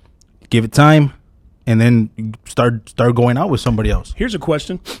fucking give it time, and then start going out with somebody else. Here's a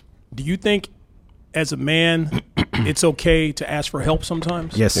question: do you think, as a man, it's okay to ask for help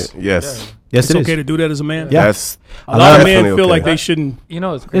sometimes? Yes, Yes. yes, It's it okay is. to do that as a man. Yeah. Yes. A lot of men Definitely feel okay. like they shouldn't You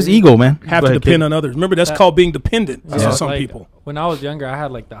know, it's It's crazy. ego, man. have Go to ahead, depend kid. on others. Remember, that's called being dependent. Yeah. To some Like, people. When I was younger, I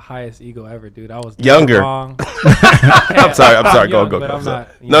had like the highest ego ever, dude. I was never Younger. wrong. I'm sorry. young, Go. but I'm not,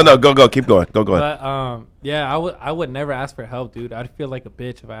 you No, know. go. Keep going. Go. But yeah, I would never ask for help, dude. I'd feel like a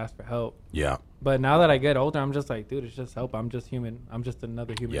bitch if I asked for help. Yeah. But now that I get older, I'm just like, dude, it's just help. I'm just human. I'm just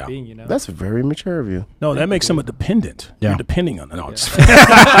another human Yeah. being, you know. That's very mature of you. No, that makes him a dependent. Yeah. You're depending on it. No, just-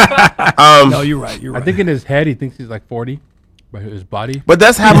 Um, no, you're right. You're I right. think in his head he thinks he's like 40, but his body. But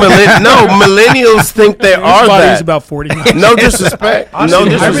that's how millennials think they are His body's that. about 40. No disrespect. No Honestly,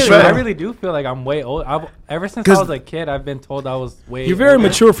 disrespect. I really do feel like I'm way old. Ever since I 'Cause- was a kid, I've been told I was way. You're very older.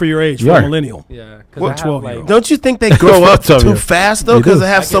 mature for your age. You For a are. millennial. Yeah, because What, I have 12-year-old? like. Don't you think they grow up Tell too you. fast though? They Because do. they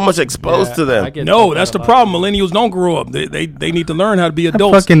have so get- much exposed to I them. get No, told that's that the a lot. problem. Millennials don't grow up. They need to learn how to be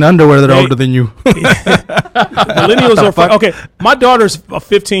adults. Fucking underwear that are Hey. older than you. Millennials are okay. My daughter's a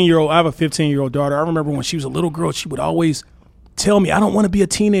 15-year-old. I have a 15-year-old daughter. I remember when she was a little girl, she would always tell me, "I don't want to be a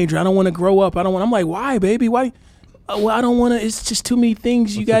teenager. I don't want to grow up. I don't want." I'm like, "Why, baby? Why?" Well, I don't want to. It's just too many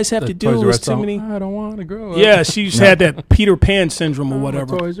things you guys have to do. It's too many. I don't want to grow up. Yeah, she's had that Peter Pan syndrome or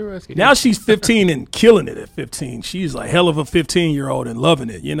whatever. Toys R Us kid. Now she's 15 and killing it at 15. She's like hell of a 15-year-old and loving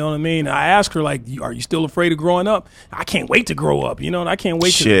it. You know what I mean? I asked her like, "Are you still afraid of growing up?" I can't wait to grow up. You know, and I can't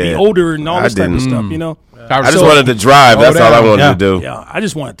wait to be Shit. older and all I this type of didn't. stuff. You know? I just wanted to drive. That's all I wanted Yeah. to do. Yeah, I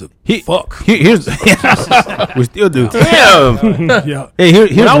just wanted to fuck. Here's we still do. Damn. Yeah. Hey, here's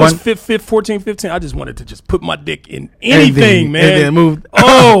When I was one. 14, 15, I just wanted to just put my dick in anything, man. And then moved.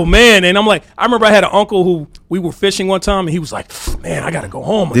 Oh, man. And I'm like, I remember I had an uncle who we were fishing one time, and he was like, "Man, I got to go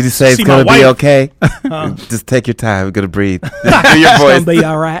home." Did he say it's See gonna my be wife." okay? Just take your time. We're gonna breathe. Do your It's voice. gonna be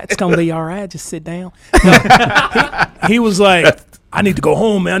all right. It's gonna be all right. Just sit down. he was like, "I need to go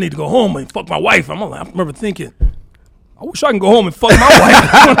home, man. I need to go home and fuck my wife." I remember thinking, I wish I can go home and fuck my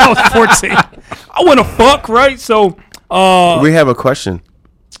wife when I was 14. I want to fuck, right? So, We have a question.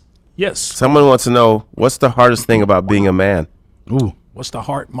 yes. Someone wants to know what's the hardest thing about being a man. Ooh, What's the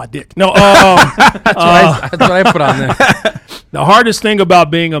heart? My dick. No. That's what I put on there. The hardest thing about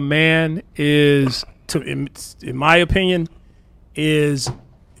being a man is, in my opinion, is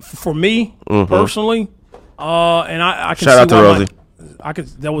for me personally. And I can Shout see out to why Rosie.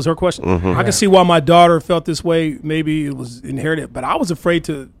 That was her question. I can see why my daughter felt this way. Maybe it was inherited, but I was afraid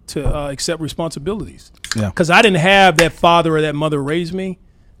to accept responsibilities. Yeah. Because I didn't have that father or that mother raise me,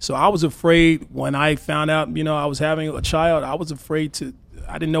 so I was afraid when I found out, I was having a child. I was afraid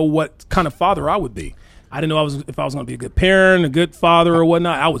I didn't know what kind of father I would be. I didn't know if I was going to be a good parent, a good father, or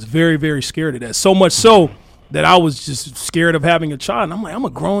whatnot. I was very, very scared of that. So much so that I was just scared of having a child. And I'm like, I'm a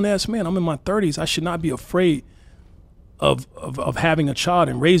grown ass man. I'm in my 30s. I should not be afraid of having a child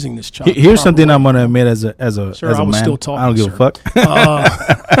and raising this child. Here's something I'm gonna admit as a Sir, as I a was man. still talking, I don't give a sir. fuck.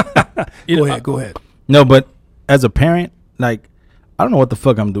 Go ahead. No, but as a parent, like, I don't know what the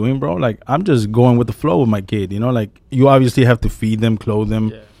fuck I'm doing, bro. Like, I'm just going with the flow with my kid. Like, you obviously have to feed them, clothe them,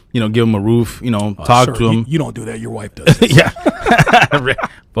 give them a roof, talk Sir, to them. You don't do that. Your wife does. Yeah.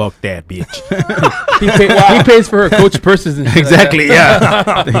 Fuck that bitch. He pays for her coach purses and shit Exactly.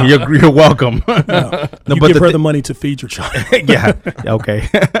 Yeah. You're welcome. No, You but give her thi- the money to feed your child. yeah. Okay.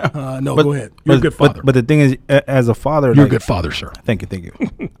 No, But- go ahead. You're a good father. But the thing is, as a father, You're a like, good father, sir. Thank you.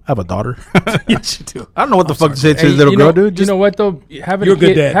 I have a daughter. Yes, you do. I don't know what the fuck to say to Hey, this little you girl, know, dude. you know what though? Having You're a a good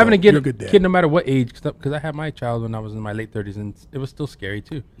kid, dad, having though. a kid, You're a good dad. kid, no matter what age, because I had my child when I was in my late 30s, and it was still scary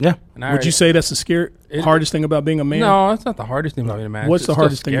too. Yeah. And I Would you say that's the hardest thing about being a man? No, that's not the hardest thing about being a man. What's It's the still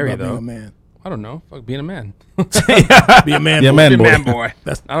hardest thing scary, about though. being a man? I don't know. Fuck being a man. Be a man. Yeah, boy. man, Be a boy. man boy.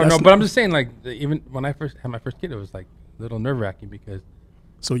 That's- I don't that's know, but I'm just saying, like, even when I first had my first kid, it was like a little nerve wracking because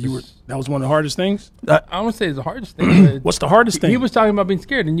So that was one of the hardest things? I won't say it's the hardest thing. But What's the hardest thing? He was talking about being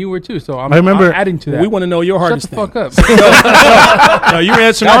scared, and you were too. So I'm remember- adding to that. We want to know your Shut hardest the thing. fuck up. No, you're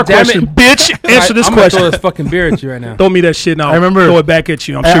answering God our damn question. it. Bitch, answer this I'm gonna question. throw this fucking beer at you right now. Throw me that shit and I'll I remember- throw it back at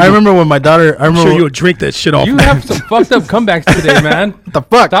you. I'm sure, I remember when my daughter. I'm sure you'll drink that shit off. You have some fucked up comebacks today, man. What the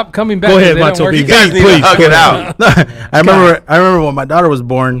fuck? Stop coming back. Go ahead, 'cause they don't Mato work B. again. You guys need to hug it out. I remember when my daughter was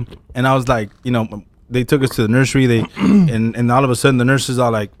born, and I was like, they took us to the nursery. And all of a sudden the nurses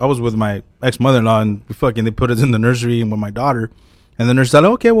are like, I was with my ex-mother-in-law, and they put us in the nursery and with my daughter, and the nurse said,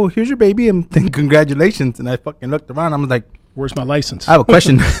 okay, well, here's your baby, and then congratulations. And I fucking looked around. I was like, Where's my license? I have a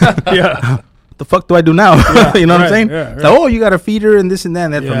question. Yeah. What the fuck do I do now? You know what I'm right, saying? yeah, It's right. like, oh, you got to feed her and this and that.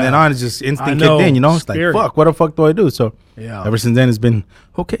 And then from Yeah. then on, it's just instinct I know, kicked in. It's scary. like, fuck, what the fuck do I do? So Yeah. ever since then, it's been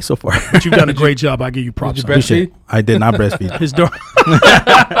okay so far. But you've done a great job. I give you props. Did on you that. breastfeed? I did not breastfeed. His daughter.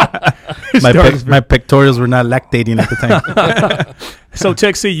 My pectorals were not lactating at the time. So,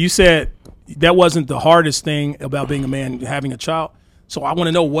 Tech C, you said that wasn't the hardest thing about being a man, having a child. So I want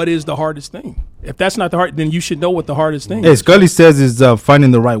to know, what is the hardest thing? If that's not the hard, then you should know what the hardest thing Hey, is. Scully says is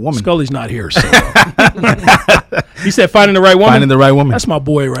finding the right woman. Scully's not here. So. He said finding the right woman. Finding the right woman. That's my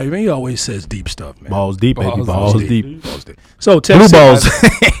boy, right? Man, he always says deep stuff, man. Balls deep, baby. Balls deep. Balls deep. So, Tech Blue C, balls.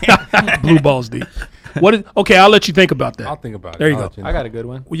 blue balls deep. Okay, I'll let you think about that. I'll think about it. There you I'll go. let know. I got a good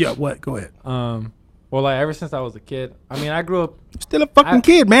one. Well, yeah, what? Go ahead. Well, like ever since I was a kid, I mean, I grew up. Still a fucking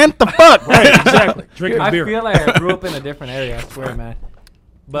kid, man. What the fuck? Right, exactly. Drinking I beer. feel like I grew up in a different area. I swear, man.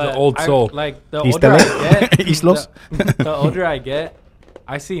 But an old I- soul. Like the East older LA? I get, East Los? the older I get,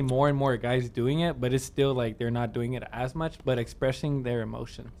 I see more and more guys doing it, but it's still like they're not doing it as much, but expressing their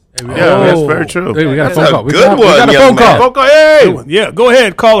emotions. Hey, we Yeah, got- that's very true. Hey, we got a That's phone a call. We good got a one, young phone man. call. Good one. Yeah, go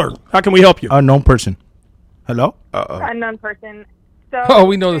ahead, caller. How can we help you? Unknown person. Hello? Unknown person. So Oh,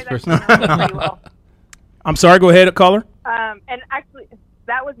 we know this that's person. pretty well. I'm sorry. Go ahead, caller. And actually,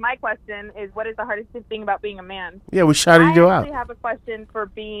 that was my question: is what is the hardest thing about being a man? Yeah, we shouted you I out. actually have a question for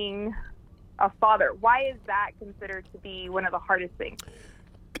being a father. Why is that considered to be one of the hardest things?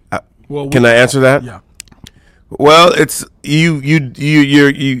 Well, Can I answer that? Yeah. Well, it's you.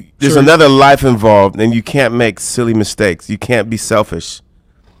 There's Sure. another life involved, and you can't make silly mistakes. You can't be selfish.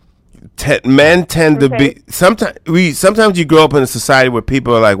 Men tend to Okay. be sometimes you grow up in a society where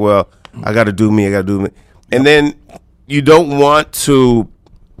people are like, well, I got to do me, and then you don't want to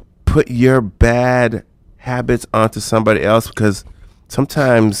put your bad habits onto somebody else, because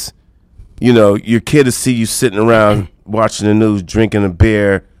sometimes your kid will see you sitting around watching the news, drinking a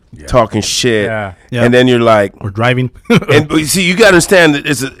beer, talking shit, Yeah. Yeah. and then you're like, Or driving. and but you see, you got to understand that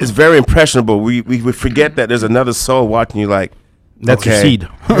it's very impressionable. We forget that there's another soul watching you. Like, That's your seed.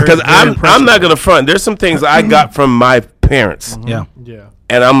 Because I'm not gonna front. There's some things I got from my parents, Yeah. Yeah.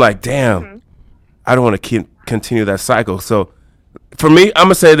 and I'm like, damn, I don't want to continue that cycle. So, for me, I'm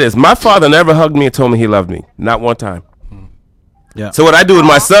gonna say this: my father never hugged me and told me he loved me, not one time. Yeah. So what I do with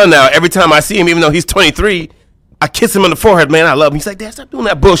my son now, every time I see him, even though he's 23, I kiss him on the forehead. Man, I love him. He's like, Dad, stop doing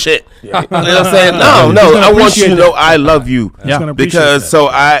that bullshit. You know what I'm saying? No, I want you to know I love you. He's gonna appreciate Because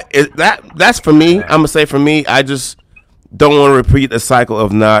that. that's for me. I'm gonna say for me, I just don't want to repeat the cycle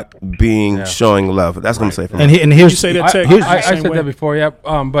of not being showing love. That's what I'm gonna say for me. And here's You say that, I, Tech. I, the I same said way? that before, yeah.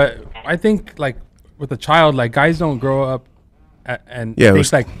 But I think like with a child, like guys don't grow up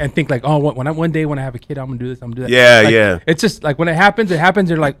Yeah, think like, oh, one day when I have a kid, I'm gonna do this. I'm gonna do that. Yeah, Like, yeah. It's just like when it happens.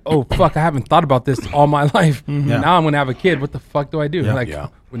 You're like, oh fuck, I haven't thought about this all my life. Yeah. Now I'm gonna have a kid. What the fuck do I do? Yeah. Like, Yeah.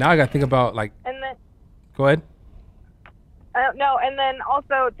 well, now I gotta think about like. And then Go ahead. no, and then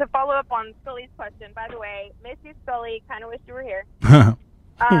also to follow up on Scully's question. By the way, miss you, Scully. Kind of wish you were here.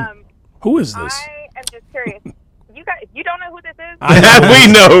 Who is this? I am just curious. You don't know who this is?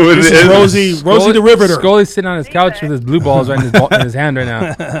 We know who it This is Rosie the Riveter. Scully's sitting on his couch with his blue balls right in his hand right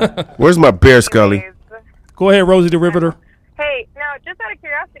now. Where's my bear, Scully? Go ahead, Rosie the Riveter. Hey, now, just out of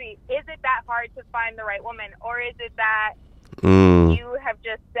curiosity, is it that hard to find the right woman, or is it that you have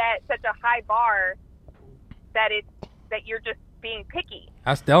just set such a high bar that you're just being picky?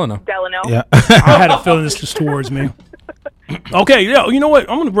 Ask Delano. Yeah. I had a feeling this was towards me. Okay, yeah. You know what?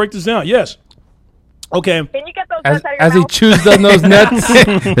 I'm gonna break this down. Yes. Okay. Can you get those As nuts out of your he mouth? chews on those nuts.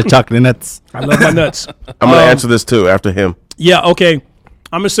 The chocolate nuts. I love my nuts. I'm gonna answer this too after him. Yeah. Okay.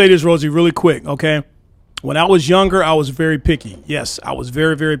 I'm gonna say this, Rosie, really quick. Okay. When I was younger, I was very picky. Yes, I was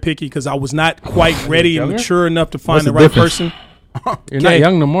very, very picky because I was not quite ready and Younger? mature enough to find What's the the right difference? person. You're not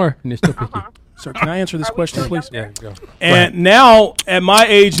young no more, and you're still picky. Sir, can I answer this question, please? Yeah, go. And now, at my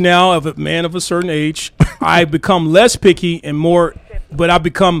age now, of a man of a certain age, I become less picky and more, but I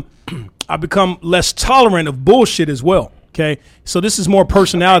become less tolerant of bullshit as well. Okay, so this is more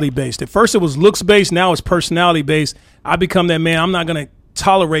personality based. At first, it was looks based. Now it's personality based. I become that man. I'm not gonna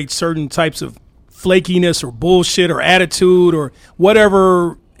tolerate certain types of flakiness or bullshit or attitude or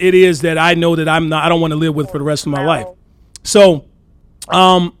whatever it is that I know that I don't want to live with for the rest of my life. So,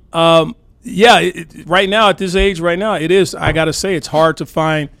 yeah, right now at this age, it is. I gotta say, it's hard to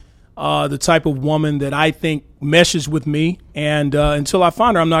find the type of woman that I think meshes with me, and until I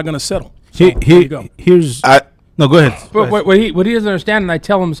find her, I'm not gonna settle. So, there you go. Here's no. Go ahead. But what he doesn't understand, and I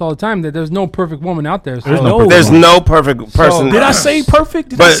tell him this all the time, that there's no perfect woman out there. So There's no perfect person. Did I say perfect?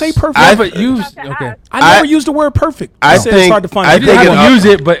 Did I But say perfect? I- but you About to okay? ask. I never used the word perfect. I said it's think- hard to find. I I think didn't it- have to use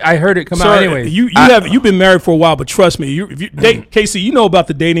it, but I heard it come out Sir, anyway. you've been married for a while, but trust me, if you date, Casey, you know about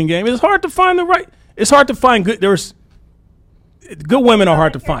the dating game. It's hard to find the right. It's hard to find good. Good women are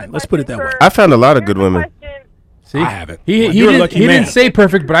hard to find. Let's put it that way. I found a lot of good women. See, I haven't. He You're a didn't. lucky He man. didn't say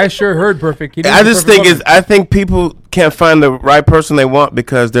perfect, but I sure heard perfect. He didn't I say just perfect think woman. I think people can't find the right person they want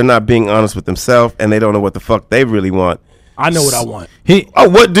because they're not being honest with themselves and they don't know what the fuck they really want. I know what I want.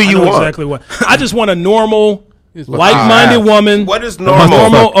 What do I you know want? exactly what. I just want a normal, Here's what like-minded woman. What is Normal.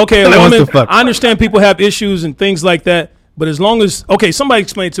 normal? Okay, a That wants woman. to fuck. I understand people have issues and things like that, but as long as somebody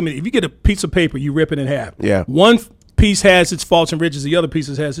explain to me. If you get a piece of paper, you rip it in half. Yeah. One piece has its faults and ridges. The other piece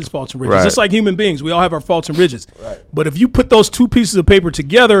has its faults and ridges. Right. Just like human beings, we all have our faults and ridges. Right. But if you put those two pieces of paper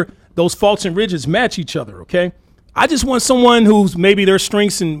together, those faults and ridges match each other. Okay. I just want someone who's maybe their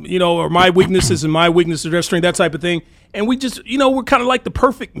strengths and or my weaknesses and my weaknesses, their strength, that type of thing. And we just we're kind of like the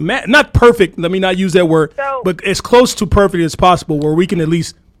perfect not perfect. Let me not use that word, So- but as close to perfect as possible, where we can at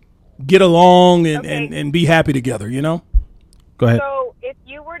least get along and, Okay. and be happy together. Go ahead. So, if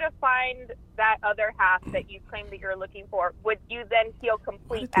you were to find that other half that you claim that you're looking for, would you then feel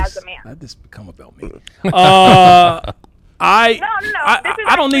complete as a man? Let this become about me. I No. This is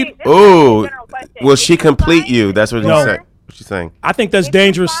I don't actually- need. this is Ooh, actually a general question. will If she you complete find you? That's what No. he's saying. What she's saying. I think that's if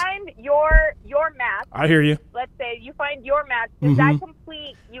dangerous. You find your match. I hear you. Let's say you find your match. Does that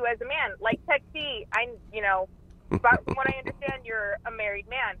complete you as a man? Like Texie, but from what I understand, you're a married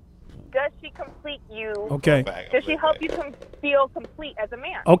man. Does she complete you? Okay. Does she help you feel complete as a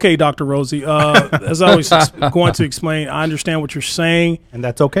man? Okay, Dr. Rosie. As I was going to explain, I understand what you're saying, And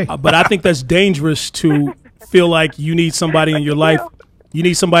that's okay. but I think that's dangerous to feel like you need somebody in your life. You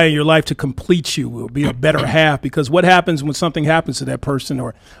need somebody in your life to complete you, or be a better half. Because what happens when something happens to that person,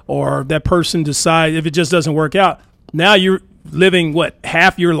 or that person decides if it just doesn't work out? Now you're living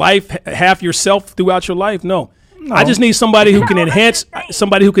half your life, half yourself throughout your life. No. I just need somebody who can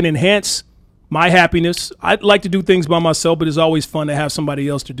enhance my happiness. I'd like to do things by myself, but it's always fun to have somebody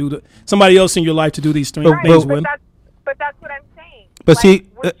else in your life to do these things Right, with. but that's what I'm saying. But see,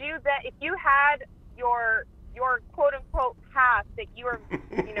 would you that if you had your quote unquote half that you are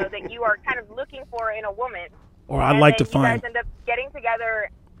that you are kind of looking for in a woman, Or I'd and like to then you find. guys end up getting together,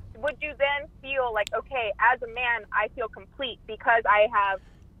 would you then feel like, okay, as a man, I feel complete because I have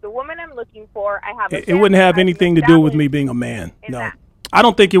the woman I'm looking for? I have. It wouldn't have anything to do with me being a man. No. I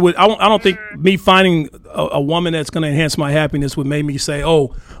don't think it would. I don't think me finding a woman that's going to enhance my happiness would make me say,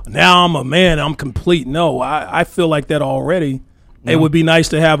 "Oh, now I'm a man. I'm complete." No, I feel like that already. It would be nice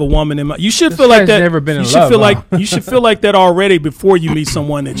to have a woman in my. You should feel like guy's that. never been you in should love, feel huh? like you should feel like that already before you meet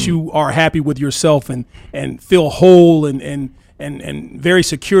someone that you are happy with yourself and feel whole and and very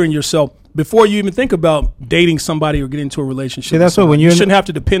secure in yourself before you even think about dating somebody or getting into a relationship. See, that's with what when somebody. you're You in shouldn't have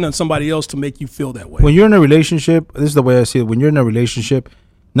to depend on somebody else to make you feel that way. When you're in a relationship, this is the way I see it. When you're in a relationship,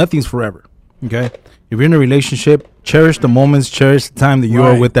 nothing's forever. Okay? If you're in a relationship, cherish the moments, cherish the time that you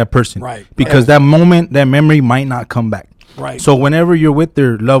are Right. with that person. Right. Because that moment, that memory might not come back. Right. So whenever you're with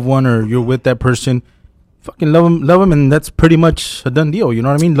their loved one or you're with that person, fucking love them, and that's pretty much a done deal. You know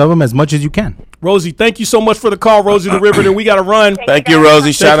what I mean? Love them as much as you can. Rosie, thank you so much for the call, Rosie the Riveter. We got to run. Thank you,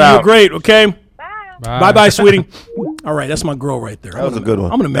 Rosie. Shout Thank you. You're out. great, okay? Bye. Bye, sweetie. All right, that's my girl right there. That was a good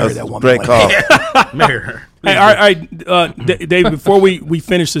one. I'm going to marry That that was a woman. Great one call. Marry her. Hey, all right, Dave, before we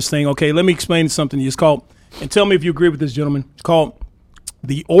finish this thing, okay, let me explain something to you. It's called, and tell me if you agree with this, gentlemen. It's called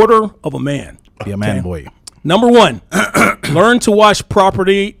The Order of a Man. Be a man, Okay. boy. Number 1, learn to wash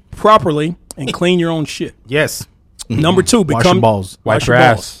properly and clean your own shit. Yes. Number 2, Wash become your balls. Wipe your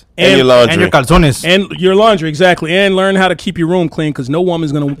ass. And your laundry. And your calzones. And your laundry, exactly. And learn how to keep your room clean because no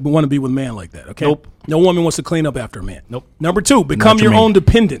woman's going to want to be with a man like that, okay? Nope. No woman wants to clean up after a man. Nope. Number 2, become Not your your man. own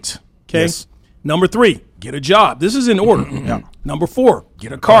dependent, okay? Yes. Number 3, get a job. This is in order. Number 4,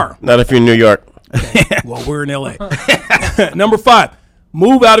 get a car. Not if you're in New York. Well, we're in L.A. Number 5,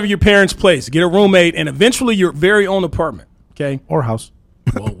 move out of your parents' place. Get a roommate and eventually your very own apartment, okay? Or house.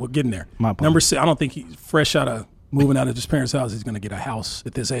 Well, we're getting there. My apartment. Number 6, I don't think he's fresh out of moving out of his parents' house. He's going to get a house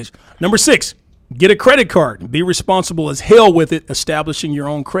at this age. Number 6, get a credit card. Be responsible as hell with it, establishing your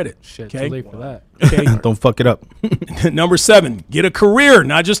own credit. Shit, okay? too late for that. Okay. Don't fuck it up. Number 7, get a career,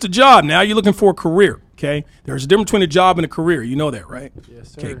 not just a job. Now you're looking for a career. Okay. There's a difference between a job and a career. You know that, right?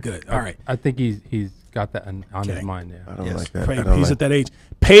 Yes, sir. Okay, good. All right. I think he's got that on his mind. Yeah. I don't like that. Pray, I don't he's like at that age.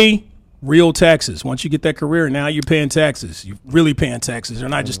 Pay real taxes. Once you get that career, now you're paying taxes. You're really paying taxes. They're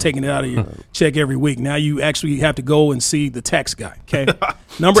not just taking it out of your check every week. Now you actually have to go and see the tax guy. Okay.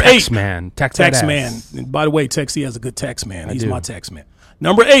 Number Tax 8. man. Tax man. And by the way, Texie has a good tax man. He's do. my tax man.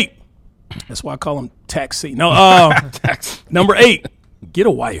 Number 8. That's why I call him Taxi. No, Number 8. Get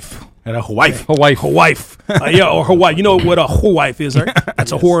a wife. And a wife. A wife. A wife. Yeah, or her wife. You know what a whore wife is, right?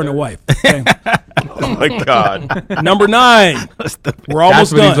 That's a whore and a wife. Okay. Oh my God. Number 9. We're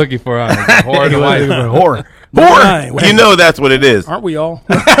almost That's what done. he's looking for. Huh? Like a whore and a wife. Whore. Number 9. You know that's what it is. Aren't we all?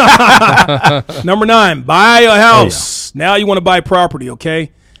 Number 9, buy a house. Now you want to buy property,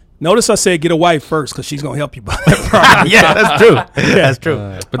 okay? Notice I said get a wife first because she's going to help you buy that property. Yeah, that's true. That's true.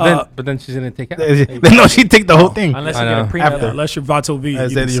 But then she's gonna take out. No, she take the whole thing. Unless you I get a know. prenup. After. Unless you're Vato V. I you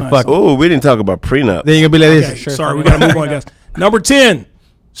said can you're sign fucked. something. Oh, we didn't talk about prenup. Then you're gonna be like Okay, this. sorry, we got to move on, guys. Number 10,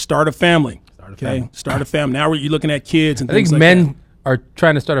 start a family. Okay, start a family. Now you're looking at kids and I think things like men are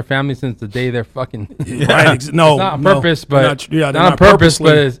trying to start a family since the day they're fucking. that. Right? No, It's not on no, purpose, they're but they're not on purpose, but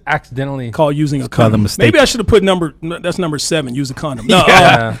purposely it's accidentally. called using a called a condom. mistake. Maybe I should have put that's number 7. Use a condom. No,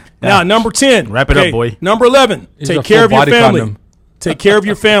 Yeah. now number 10. Wrap it up, boy. Number 11. Use Take a care of your full-body family. condom. Take care of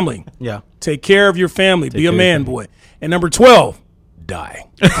your family. Yeah. Take care of your family. Be care a of your man, family. boy. And number 12, die.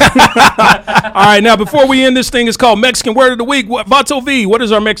 All right, now before we end this thing, it's called Mexican Word of the Week. Vato V, what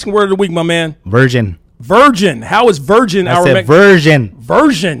is our Mexican Word of the Week, my man? Virgin. Virgin. How is virgin I our said virgin.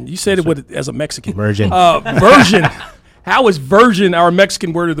 Virgin? You said it with as a Mexican. Virgin. Virgin. How is virgin our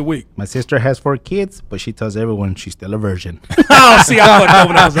Mexican Word of the Week? My sister has 4 kids, but she tells everyone she's still a virgin. Oh, see, I fucked up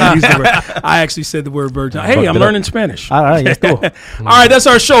when I was going to use the word. I actually said the word virgin. Hey, I'm learning Spanish. All right, let's go. All right, that's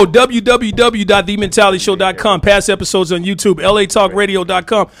our show. www.thementalityshow.com. Past episodes on YouTube,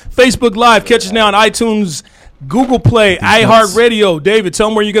 latalkradio.com, Facebook Live. Catch us now on iTunes, Google Play, iHeartRadio. David, tell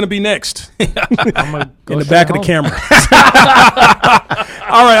them where you're going to be next. I'm gonna go In the straight back of the home. camera.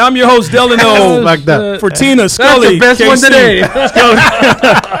 All right, I'm your host, Delano. Like that. For Tina, Scully, That's the best one KC, today.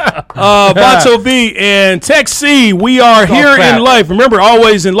 Vato V, and Tex C. We are here crap. in life. Remember,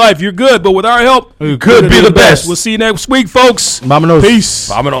 always in life, you're good, but with our help, We could be the best. We'll see you next week, folks. Vámonos. Peace.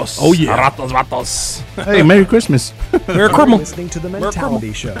 Vámonos. Oh, yeah. Ratos, vatos. Hey, Merry Christmas. Merry You're Christmas. listening to The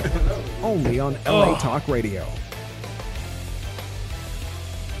Mentality Show, only on LA Talk Radio.